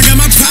 Bitches, man, I got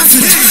my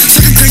profit.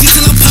 Sucking crazy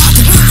till I pop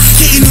it.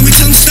 Hating on me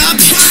till I'm stop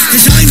it.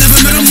 Cause y'all ain't never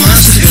met a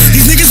monster.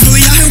 These niggas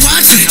really out here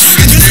watching.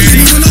 I guess they leave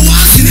me with no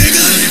option,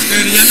 nigga.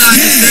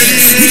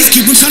 Yeah. Niggas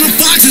keep on trying to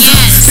fuck this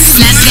up. Yes,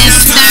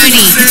 let's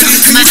get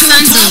sturdy. My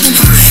son do.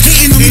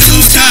 Hating on me till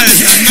I'm stop it.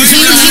 He was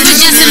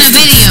just in the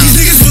video. These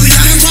niggas really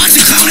out here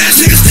watching. Clown ass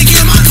niggas sticky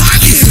in my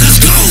pocket.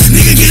 Let's go.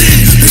 Nigga, get in.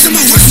 Bitch, I'm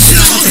working shit.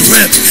 I'm on the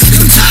rip.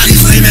 I'm tired of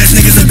these lame ass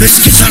niggas and bitches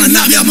keep trying to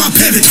knock me off my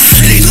pivot.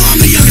 And they know I'm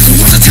the youngest, but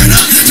once I turn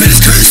up, man,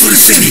 it's curse for the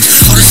city.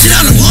 All the shit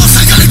I done lost,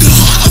 I got a good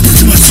heart. I put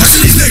too much trust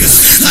in these niggas.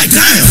 Like,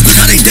 damn, look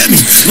how they did me.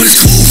 But it's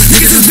cool,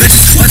 niggas is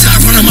bitches. Watch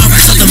out, running my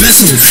racks out the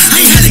missile.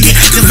 I ain't had to get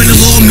active in a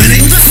little minute.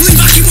 You best believe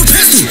I keep a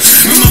pistol.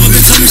 My mama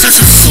been telling me shut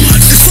your so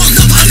much. It's fucked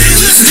up, I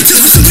didn't listen.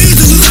 Social media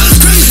do a lot of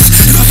scrimmage.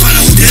 If I find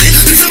out who did it,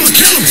 bitch, I'ma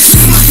kill him.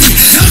 From my feet,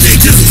 how they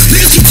do.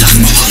 Niggas keep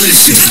talking about all of this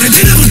shit. And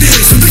they never did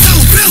it, so bitch, I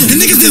will feel them. And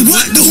niggas did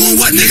what? The who and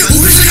what, nigga? Oh,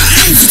 bitch, I got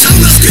aim, so tell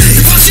them let's get it.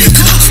 If I see a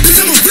car, bitch,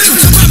 I'ma flip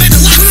it. If I make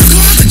the lock, I'ma go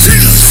out the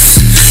jiggers.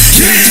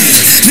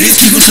 Yeah, niggas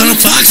keep on trying to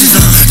box this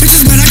up.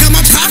 Bitches, man, I got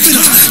my profit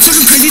up.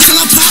 Talking crazy till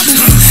I pop them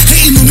up.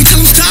 Hating on me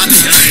till I'm stop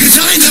it. Cause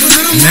y'all ain't never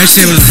met a monster. That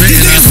shit was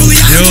written up from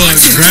pure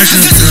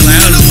aggression, bro. Like,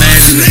 I was mad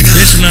as a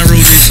bitch when I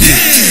wrote this shit.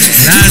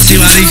 Now I see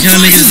why these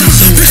young niggas be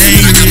so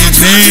angry and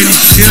mad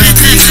and shit out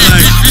here.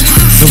 Like,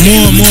 the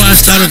more and more I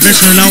start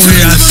venturing out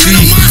here, I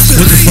see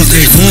what the fuck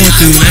they going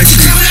through. That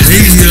shit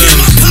crazy, though.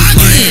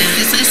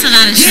 It's a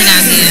lot of shit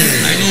out here.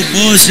 Like, no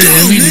bullshit.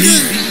 And we need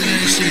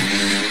that shit.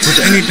 Just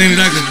anything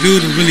that I could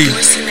do to really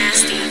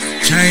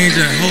change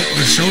or help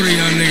or show the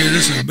young niggas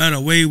this is a better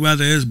way,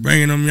 whether it's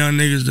bringing them young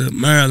niggas to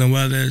Maryland,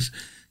 whether it's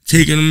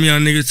taking them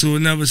young niggas to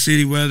another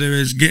city, whether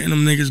it's getting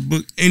them niggas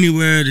booked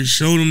anywhere to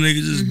show them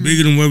niggas it's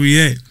bigger than where we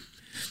at.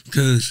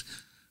 Because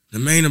the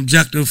main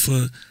objective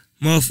for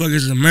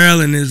motherfuckers in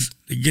Maryland is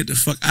to get the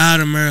fuck out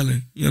of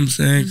Maryland. You know what I'm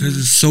saying? Because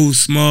it's so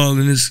small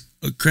and it's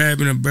a crab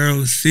in a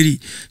barrel city. You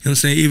know what I'm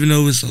saying? Even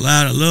though it's a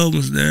lot of love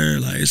ones there,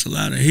 like it's a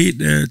lot of hate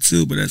there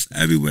too, but that's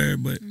everywhere.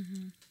 But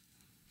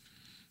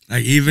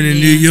like even in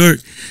New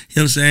York, you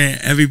know what I'm saying?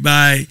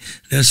 Everybody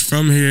that's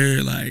from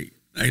here, like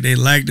Like they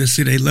like the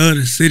city, they love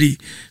the city,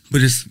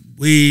 but it's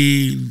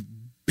way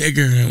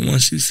bigger. And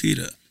once you see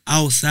the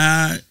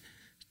outside,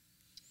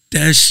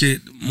 that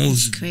shit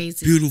most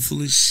crazy,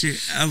 beautifulest shit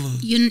ever.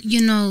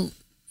 You know,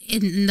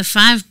 in the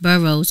 5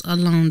 boroughs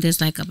alone, there's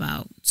like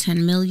about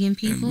 10 million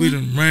people. And we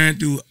done ran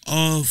through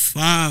all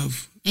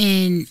 5.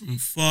 And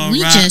we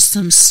just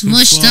some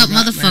smushed up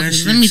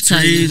motherfuckers. Let me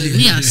tell you,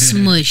 we are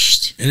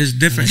smushed. And it's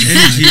different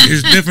energy.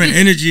 It's different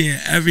energy in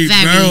every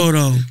borough,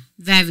 though.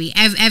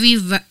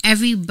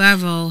 Every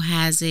borough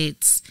has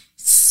its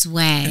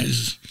swag.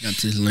 Got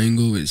this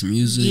lingo, its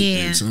music,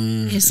 its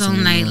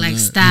own like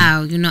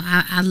style. You know,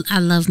 I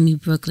love me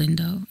Brooklyn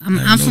though.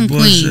 I'm from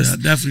Queens. I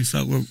definitely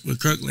fuck with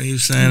Kirkland. You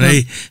saying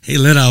they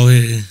lit out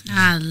here.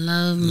 I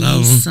love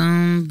me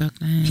some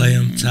Brooklyn. Play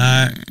them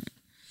tired.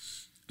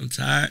 I'm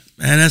tired,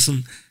 man.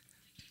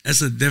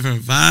 That's a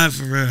different vibe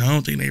for real. I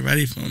don't think they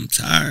ready for I'm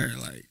tired.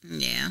 Like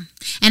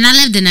and I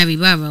lived in every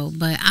borough,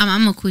 but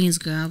I'm a Queens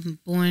girl. I'm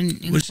born in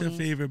Queens. What's your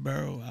favorite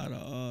borough out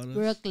of all those?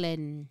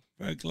 Brooklyn.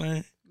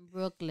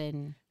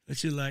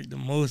 What you like the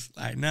most?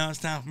 Like now it's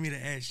time for me to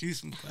ask you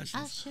some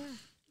questions. Oh sure.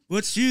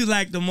 What you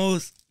like the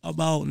most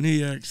about New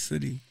York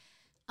City?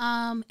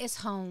 It's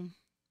home.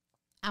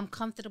 I'm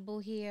comfortable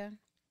here.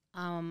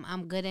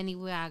 I'm good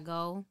anywhere I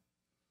go.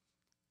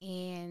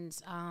 And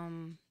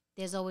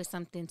there's always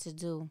something to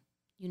do.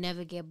 You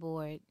never get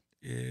bored.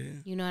 Yeah.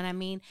 You know what I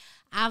mean?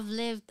 I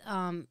lived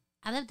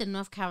in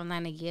North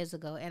Carolina years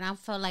ago, and I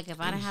felt like if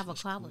I didn't have a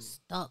car, I was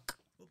stuck.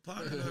 What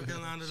part of North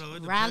Carolina though?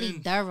 Raleigh,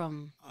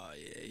 Durham. Oh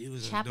yeah, you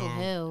was Chapel in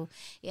Hill.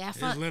 Yeah, I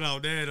felt it's lit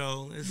out there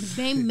though.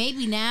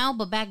 maybe now,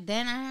 but back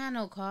then I had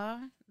no car.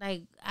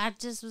 Like I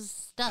just was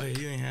stuck. Oh, yeah,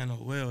 you ain't had no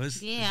wheel.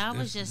 I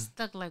was just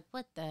stuck. Like,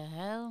 what the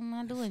hell am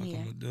I doing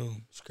here?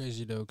 It's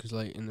crazy though, cause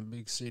like in the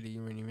big city,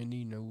 you ain't even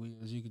need no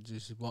wheels. You could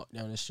just walk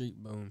down the street,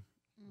 boom.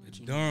 But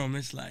Durham,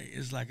 it's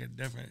like a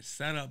different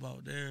setup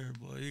out there,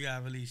 boy. You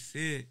gotta really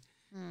see it.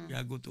 You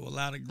gotta go through a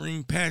lot of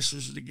green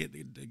pastures to get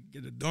the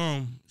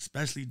Durham,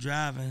 especially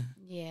driving.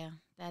 Yeah,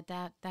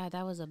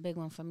 that was a big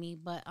one for me.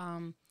 But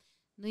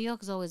New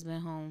York's always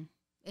been home.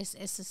 It's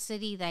a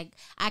city like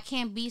I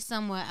can't be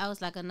somewhere else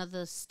like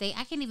another state.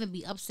 I can't even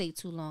be upstate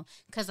too long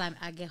because I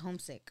get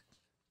homesick.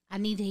 I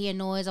need to hear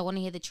noise. I want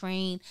to hear the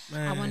train.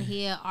 Man. I want to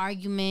hear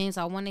arguments.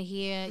 I want to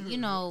hear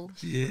the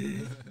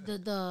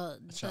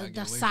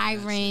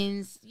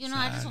sirens. You know,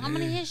 I'm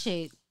gonna hear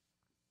shit.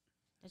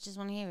 I just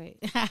want to hear it.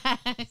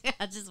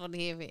 I just want to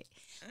hear it.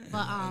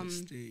 But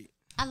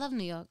I love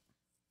New York,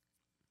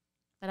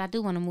 but I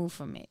do want to move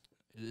from it.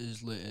 It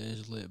is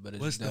lit, but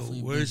it's what's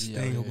definitely the worst busy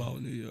thing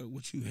about New York?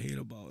 What you hate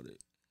about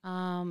it?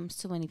 It's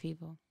too many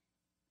people.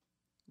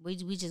 We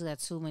just got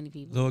too many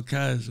people. Lil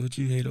Kaz, what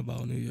you hate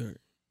about New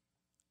York?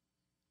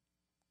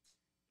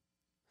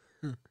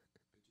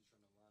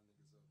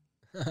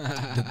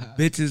 The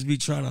bitches be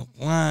trying to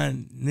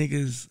line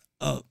niggas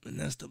up, and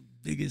that's the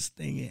biggest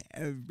thing in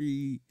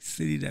every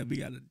city that we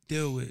gotta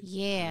deal with.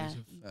 Yeah.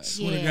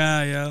 Swear to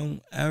God,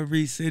 yo,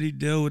 every city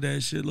deal with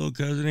that shit, little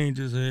cuz it ain't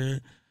just here,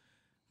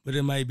 but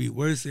it might be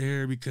worse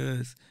here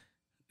because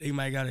they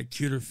might got a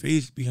cuter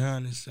face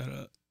behind the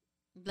setup.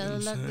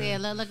 Look there,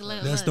 look.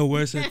 That's the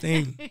worst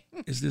thing.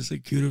 It's just a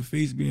cuter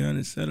face behind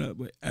the setup,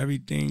 but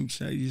everything, you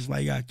just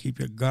like you gotta keep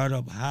your guard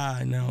up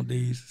high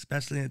nowadays,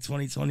 especially in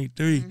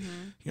 2023. Mm-hmm.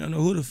 You don't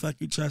know who the fuck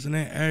you trusting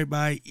that.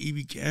 Everybody,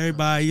 EBK,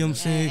 everybody, you know what I'm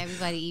saying?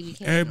 Everybody,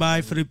 EBK.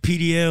 Everybody for the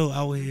PDL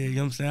out here, you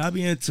know what I'm saying? I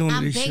be in tune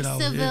to this shit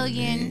out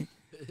civilian, here.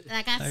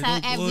 like I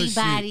tell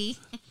everybody.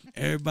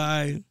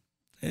 Everybody.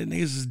 And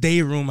niggas is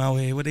day room out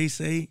here. What they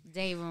say?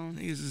 Day room.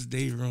 Niggas is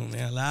day room,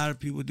 man. A lot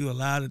of people do a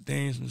lot of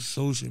things on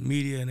social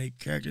media and their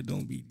character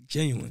don't be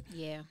genuine.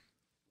 Yeah.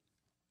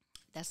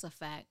 That's a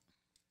fact.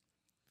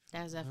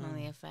 That's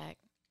definitely a fact.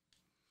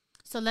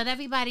 So let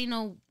everybody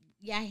know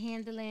y'all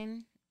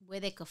handling, where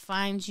they could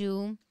find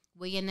you,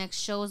 where your next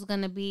show is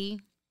going to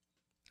be.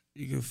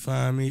 You can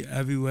find me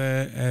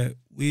everywhere at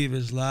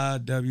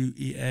Weaverslaa,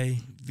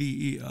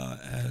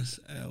 Weaverslaa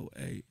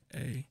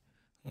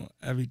on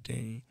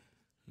everything.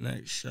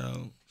 Next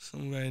show,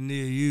 somewhere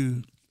near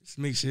you. Just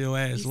make sure your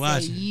ass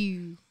watching.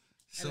 You.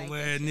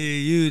 Somewhere near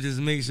you, just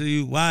make sure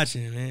you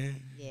watching,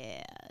 man.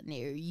 Yeah,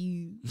 near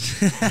you.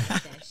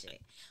 That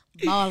shit.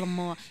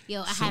 Baltimore.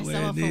 Yo, I have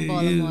someone from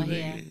Baltimore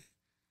here.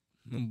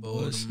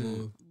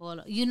 Baltimore.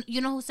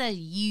 You know who says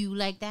you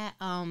like that?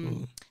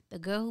 The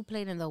girl who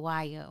played in The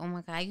Wire. Oh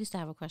my God, I used to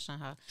have a crush on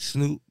her.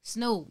 Snoop.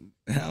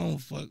 I don't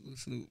fuck with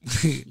Snoop.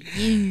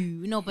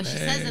 You know, but she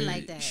says it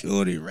like that.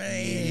 Shorty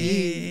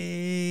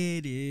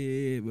red,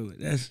 yeah, but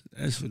that's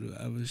for the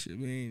other shit.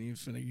 We ain't even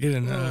finna get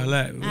into all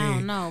that. I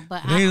don't know,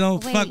 but they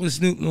don't fuck with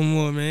Snoop no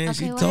more, man.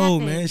 Okay, she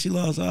told, happened? Man, she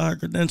lost all her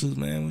credentials,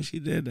 man, when she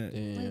did that.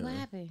 Wait, what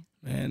happened?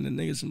 Man, the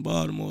niggas from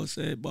Baltimore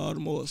said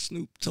Baltimore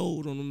Snoop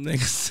told on them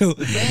niggas. So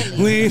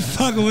we ain't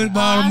fucking with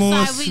Baltimore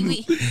I'm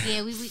sorry.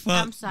 Snoop.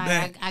 I'm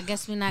sorry. I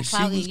guess we're not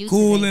clouding you. She was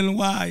cool in The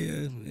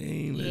Wire. They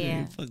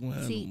ain't fucking with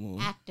her no more.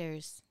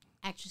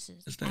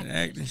 Actresses. It's that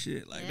acting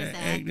shit. Like That's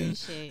that acting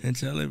shit.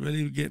 until it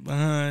really get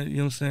behind, you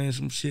know what I'm saying,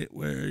 some shit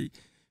where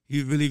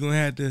you really gonna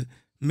have to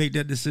make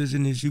that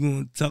decision. Is you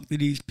gonna talk to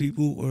these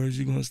people or is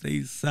you gonna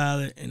stay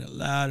silent? And a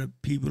lot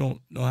of people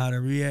don't know how to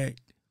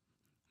react.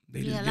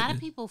 A lot of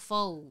people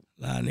fold.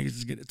 A lot of niggas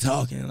just get to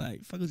talking.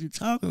 Like, fuck was you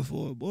talking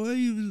for? Boy,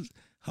 you was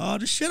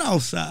hard as shit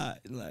outside.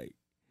 Like,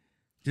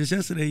 just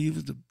yesterday, you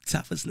was the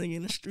toughest nigga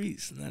in the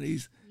streets. Now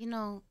these...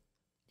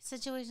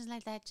 situations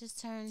like that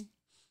just turn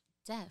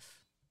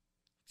deaf.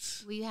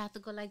 Where you have to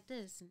go like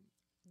this.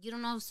 You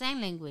don't know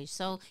sign language,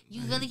 so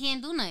you really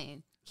can't do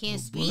nothing.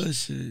 Can't speak.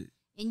 Bullshit.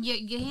 And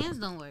your hands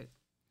don't work.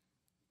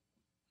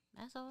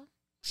 That's all.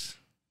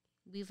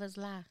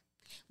 Weaverslaa.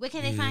 Where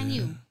can they find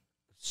you?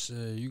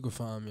 Shit, you can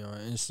find me on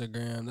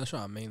Instagram. That's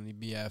where I mainly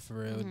be at for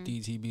real.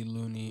 DTB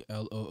Looney,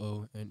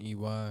 Looney.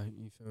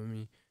 You feel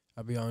me?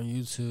 I be on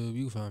YouTube.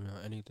 You can find me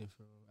on anything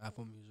for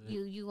Apple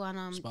Music. You on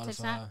Spotify.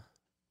 TikTok?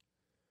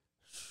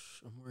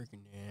 I'm working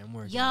there.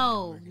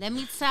 Yo, let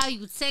me tell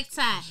you,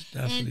 TikTok.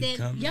 And then,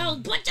 coming. yo,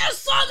 put your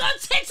song on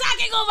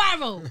TikTok and go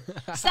viral.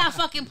 Stop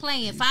fucking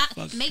playing. If I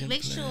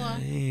make sure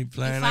you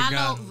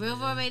follow Real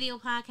Raw Radio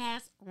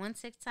Podcast on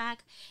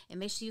TikTok, and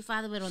make sure you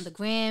follow it on the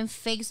Gram,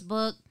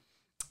 Facebook,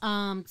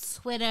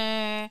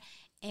 Twitter,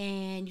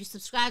 and you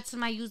subscribe to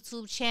my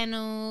YouTube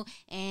channel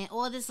and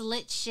all this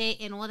lit shit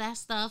and all that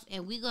stuff.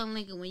 And we gonna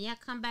link it when y'all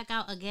come back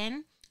out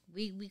again.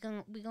 We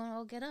gonna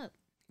all get up.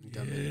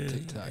 Yeah,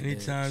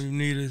 anytime you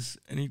need us,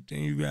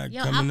 anything you got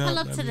coming I'll pull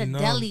up to the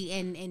deli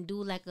and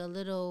do like a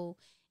little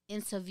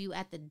interview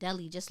at the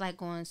deli, just like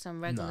on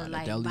some regular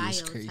like bio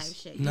type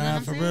shit. You know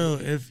what for I'm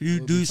real. If you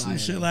do some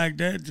shit like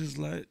that, just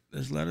let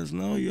us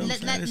know. You know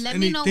let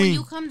me know when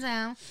you come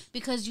down,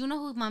 because you know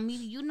who my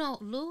media. You know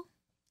Lou.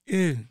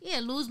 Yeah,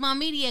 Lou's my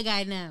media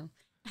guy now.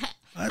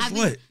 That's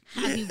what.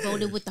 I be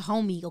voted with the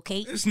homie,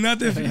 okay? It's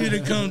nothing for you to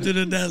come to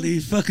the deli.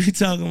 Fuck you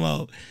talking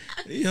about?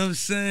 You know what I'm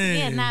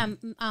saying? Yeah,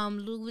 now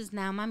Lou is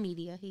now my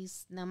media.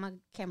 He's now my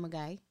camera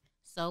guy.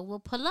 So we'll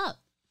pull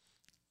up.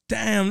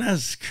 Damn,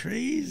 that's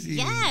crazy.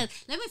 Yeah.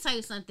 Let me tell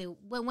you something.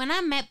 When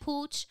I met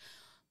Pooch,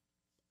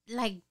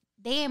 like,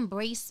 they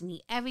embraced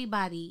me.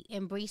 Everybody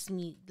embraced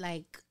me,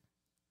 like,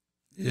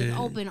 with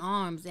open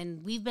arms.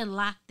 And we've been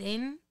locked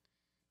in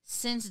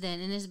since then.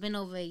 And it's been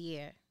over a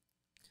year.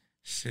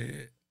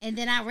 Shit. And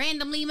then I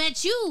randomly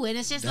met you, and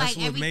it's just That's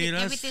like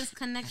everything's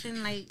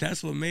connecting. Like,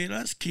 that's what made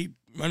us keep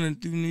running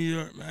through New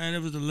York, man.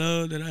 It was the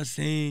love that I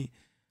seen.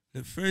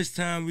 The first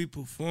time we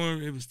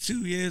performed, it was 2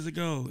 years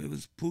ago. It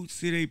was Pooch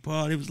City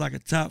Party. It was like a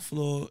top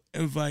floor,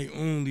 invite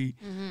only.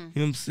 You know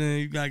what I'm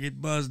saying? You got to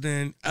get buzzed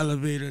in,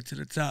 elevator to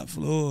the top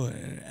floor.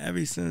 And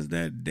ever since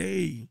that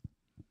day,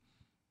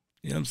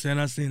 you know what I'm saying?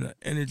 I seen the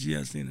energy,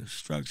 I seen the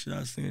structure,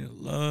 I seen the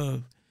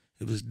love.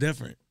 It was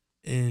different.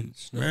 In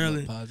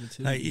Maryland,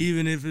 like,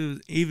 even if it was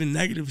even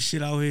negative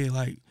shit out here,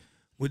 like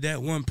with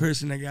that one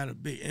person that got a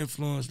big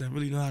influence that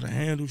really know how to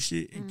handle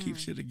shit and keep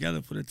shit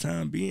together for the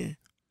time being.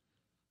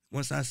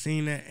 Once I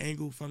seen that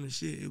angle from the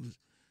shit, it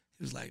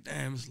was like,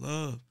 damn, it's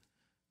love.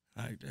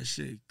 Like, that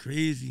shit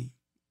crazy.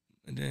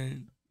 And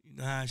then you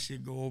know how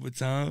shit go over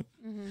time.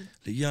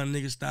 The young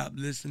niggas stop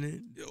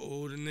listening. The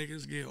older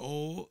niggas get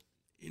old.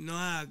 You know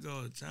how it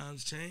go.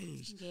 Times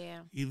change.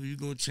 Yeah. Either you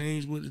gonna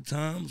change with the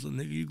times, or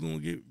nigga, you gonna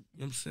get, you know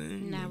what I'm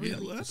saying? Nah,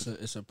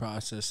 it's a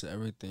process to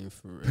everything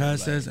for real.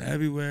 Process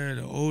everywhere.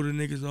 The older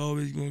niggas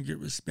always gonna get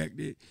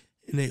respected.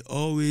 And they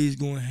always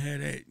gonna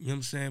have that, you know what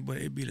I'm saying? But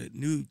it be the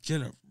new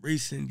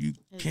generation. You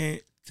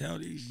can't tell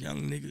these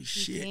young niggas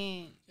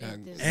shit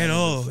at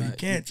all. You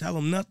can't tell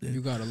them nothing.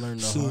 You gotta learn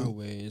the hard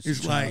way. It's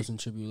trials like, and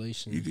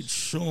tribulations. You can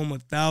show them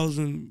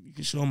 1,000. You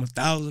can show them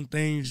 1,000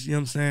 things. You know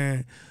what I'm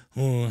saying?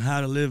 On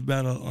how to live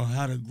better, on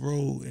how to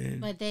grow,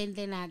 but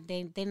they're not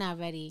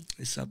ready.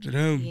 It's up to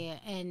them. Yeah,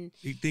 and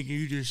they thinking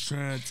you just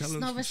trying to tell them.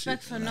 No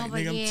respect shit. for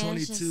nobody. Nigga, I'm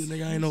 22.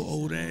 Nigga, I ain't no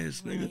old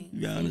ass. Nigga, right.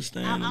 You gotta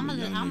understand.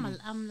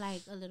 I'm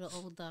like a little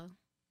older.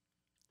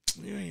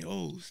 You ain't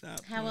old.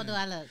 Stop. How old do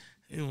I look?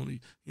 You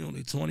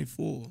only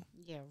 24.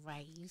 Yeah,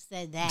 right. You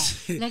said that.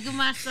 Look at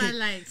my son,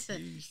 like,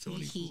 he's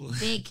 24. He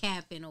big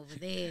capping over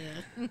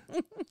there.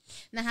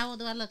 Now, how old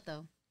do I look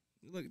though?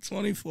 You look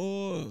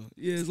 24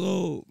 years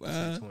old.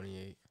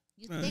 28.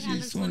 You think I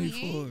look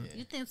 24?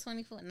 You think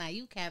 24? Nah,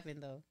 you capping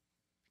though.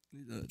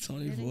 You look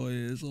 24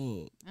 years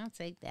old. I'll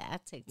take that. I'll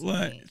take 28.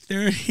 What?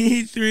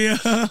 33 old?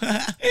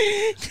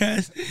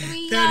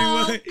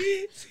 31.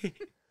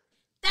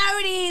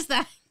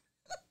 30s.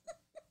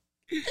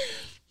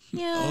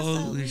 Yeah,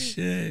 holy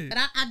shit. But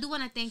I do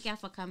want to thank y'all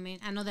for coming.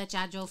 I know that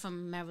y'all drove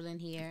from Maryland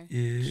here.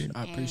 Yeah.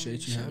 I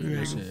appreciate you having me.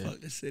 We're us. going to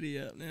fuck the city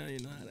up now. You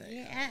know how that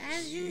is.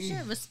 As you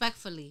should.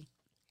 Respectfully.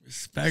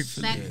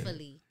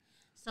 Respectfully.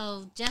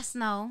 So just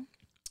know,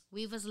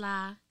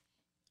 Weaverslaa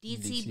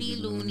DTB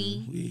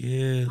Looney. We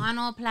here. On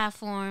all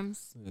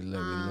platforms. We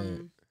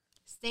lit.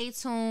 Stay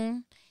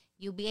tuned.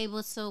 You'll be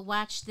able to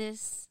watch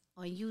this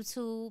on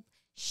YouTube.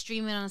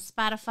 Stream it on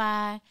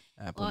Spotify.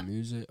 Apple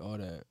Music, all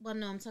that. Well,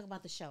 no, I'm talking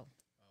about the show.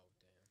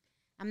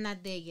 I'm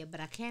not there yet, but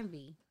I can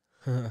be.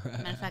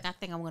 Matter of fact, I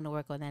think I'm going to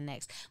work on that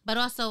next. But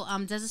also,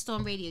 Desert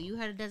Storm Radio. You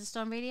heard of Desert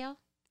Storm Radio?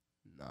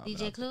 Nah,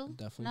 DJ Clue?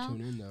 Definitely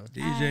tune in though.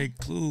 DJ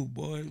Clue,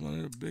 boy, one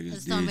of the biggest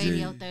It's on DJs.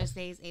 radio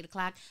Thursdays, 8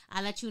 o'clock.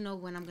 I'll let you know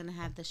when I'm going to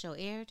have the show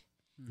aired.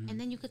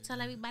 And then you could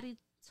tell everybody,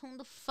 tune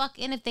the fuck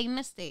in if they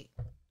missed it.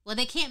 Well,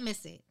 they can't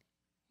miss it.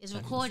 It's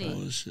recorded.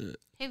 Bullshit.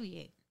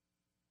 Period.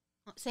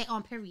 Say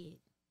on period.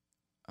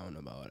 I don't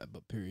know about that,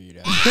 but period.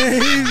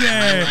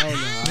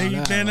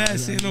 Nigga better not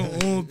say no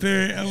on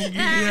period. I'm gonna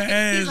get your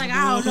ass. He's like,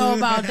 I don't know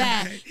about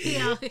that.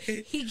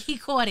 He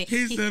caught it.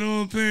 He said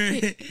on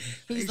period.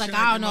 He's like,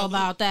 I don't know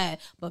about that,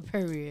 but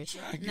period.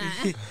 Nah.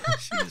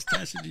 She was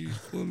touching you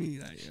for me.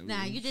 Like,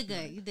 Nah, you did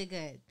good. You did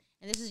good.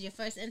 And this is your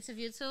first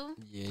interview too?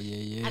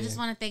 Yeah. I just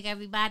want to thank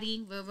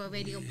everybody. Real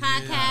Radio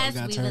Podcast,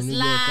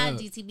 Weaverslaa,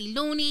 DTB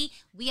Looney.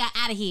 We are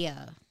out of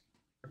here.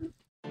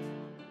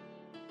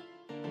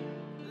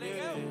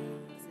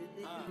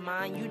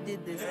 Man, you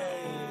did this.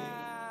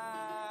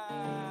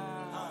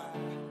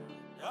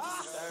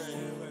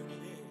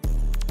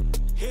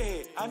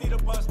 Yeah, I need a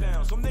bust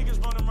down. Some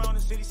niggas running around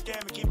the city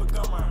scamming, keep a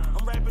gun round.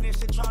 I'm rapping this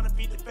shit, trying to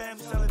beat the fam,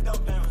 sell it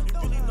dope down. You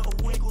really know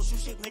who ain't gon' shoot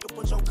shit, nigga,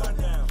 put your gun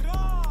down.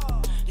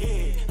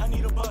 Yeah, I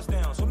need a bust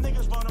down. Some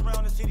niggas running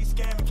around the city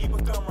scamming, keep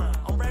a gun round.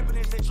 I'm rapping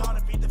this shit, trying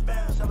to beat the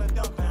fam, sell it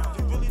dope down.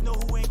 You really know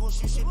who ain't gon'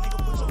 shoot shit, nigga,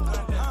 put your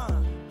gun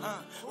down.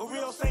 Well,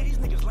 real say these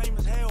niggas lame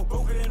as hell.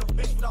 Broke it in a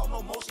bitch without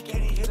no motion,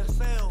 can't even hit a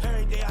cell.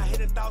 Every day I hit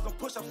 1,000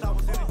 push-ups, I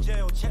was in a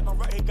jail. Check my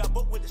right, got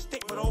booked with the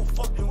stick, but oh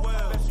fucking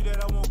well. Bet you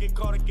that I won't get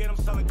caught again, I'm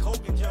selling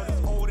coke in jail.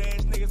 These old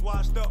ass niggas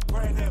washed up,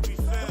 praying that we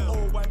fail.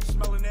 Old white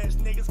smelling ass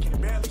niggas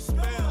can barely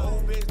spell.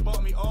 Old bitch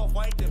bought me off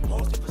white, then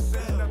posted for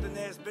sale. Nothing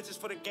ass bitches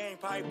for the game,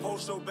 probably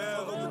post your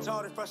bell. No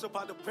retarded, fresh up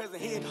out the prison,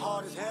 hit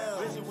hard as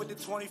hell. Busy with the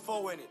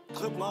 24 in it,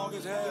 clip long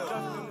as hell.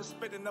 Dumping them to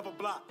spit another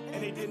block,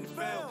 and they didn't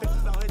fail.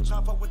 Bitches out here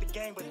trying to fuck with the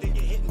game, but they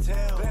get hit and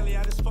tell. Clearly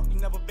I just fucking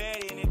never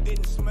bad and it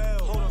didn't smell.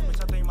 Hold up,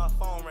 bitch, I think my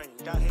phone ring.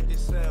 Got hit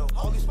this cell.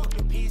 All these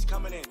fucking P's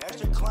coming in,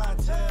 that's your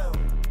clientele.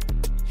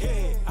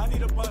 Yeah, I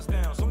need a bust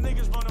down. Some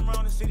niggas running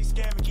around the city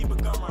scamming, keep a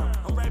gun round.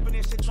 I'm rapping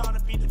this shit, trying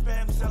to beat the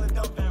fam, sell it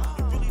dope down.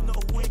 You really know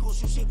who ain't gon'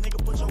 shoot shit,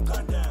 nigga, put your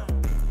gun down.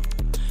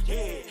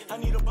 Yeah, I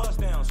need a bust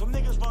down. Some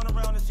niggas running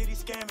around the city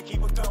scamming,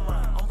 keep a gun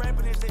round. I'm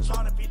rapping this shit,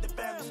 trying to beat the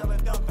fam, sell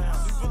it dope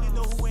down. You really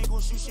know who ain't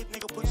gon' shoot shit,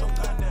 nigga, put your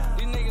gun down.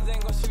 These niggas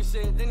ain't gon' shoot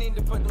shit, they need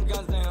to put them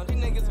guns down. These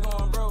niggas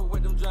going broke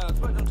with them drugs,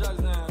 put them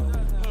drugs down.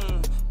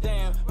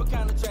 Damn, what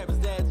kind of trap is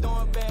that?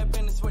 Doing bad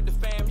business with the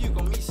fam, you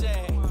gon' meet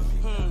Shaq.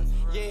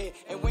 Yeah,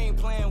 and we ain't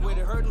playing with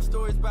it. Heard them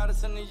stories about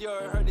us in New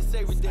York, heard they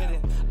say we did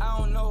it. I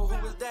don't know who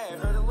was that,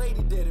 heard a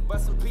lady did it.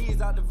 Bust some peas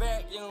out the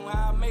vac, you know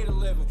how I made a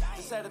living.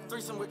 Just had a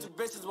threesome with 2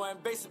 bitches,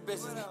 wasn't basic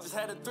bitches. Just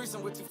had a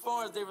threesome with 2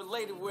 foreigners, they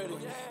related with it.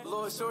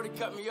 Lord Shorty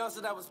cut me off,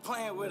 said I was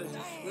playing with it.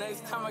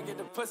 Next time I get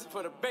the pussy,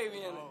 put a baby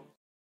in it.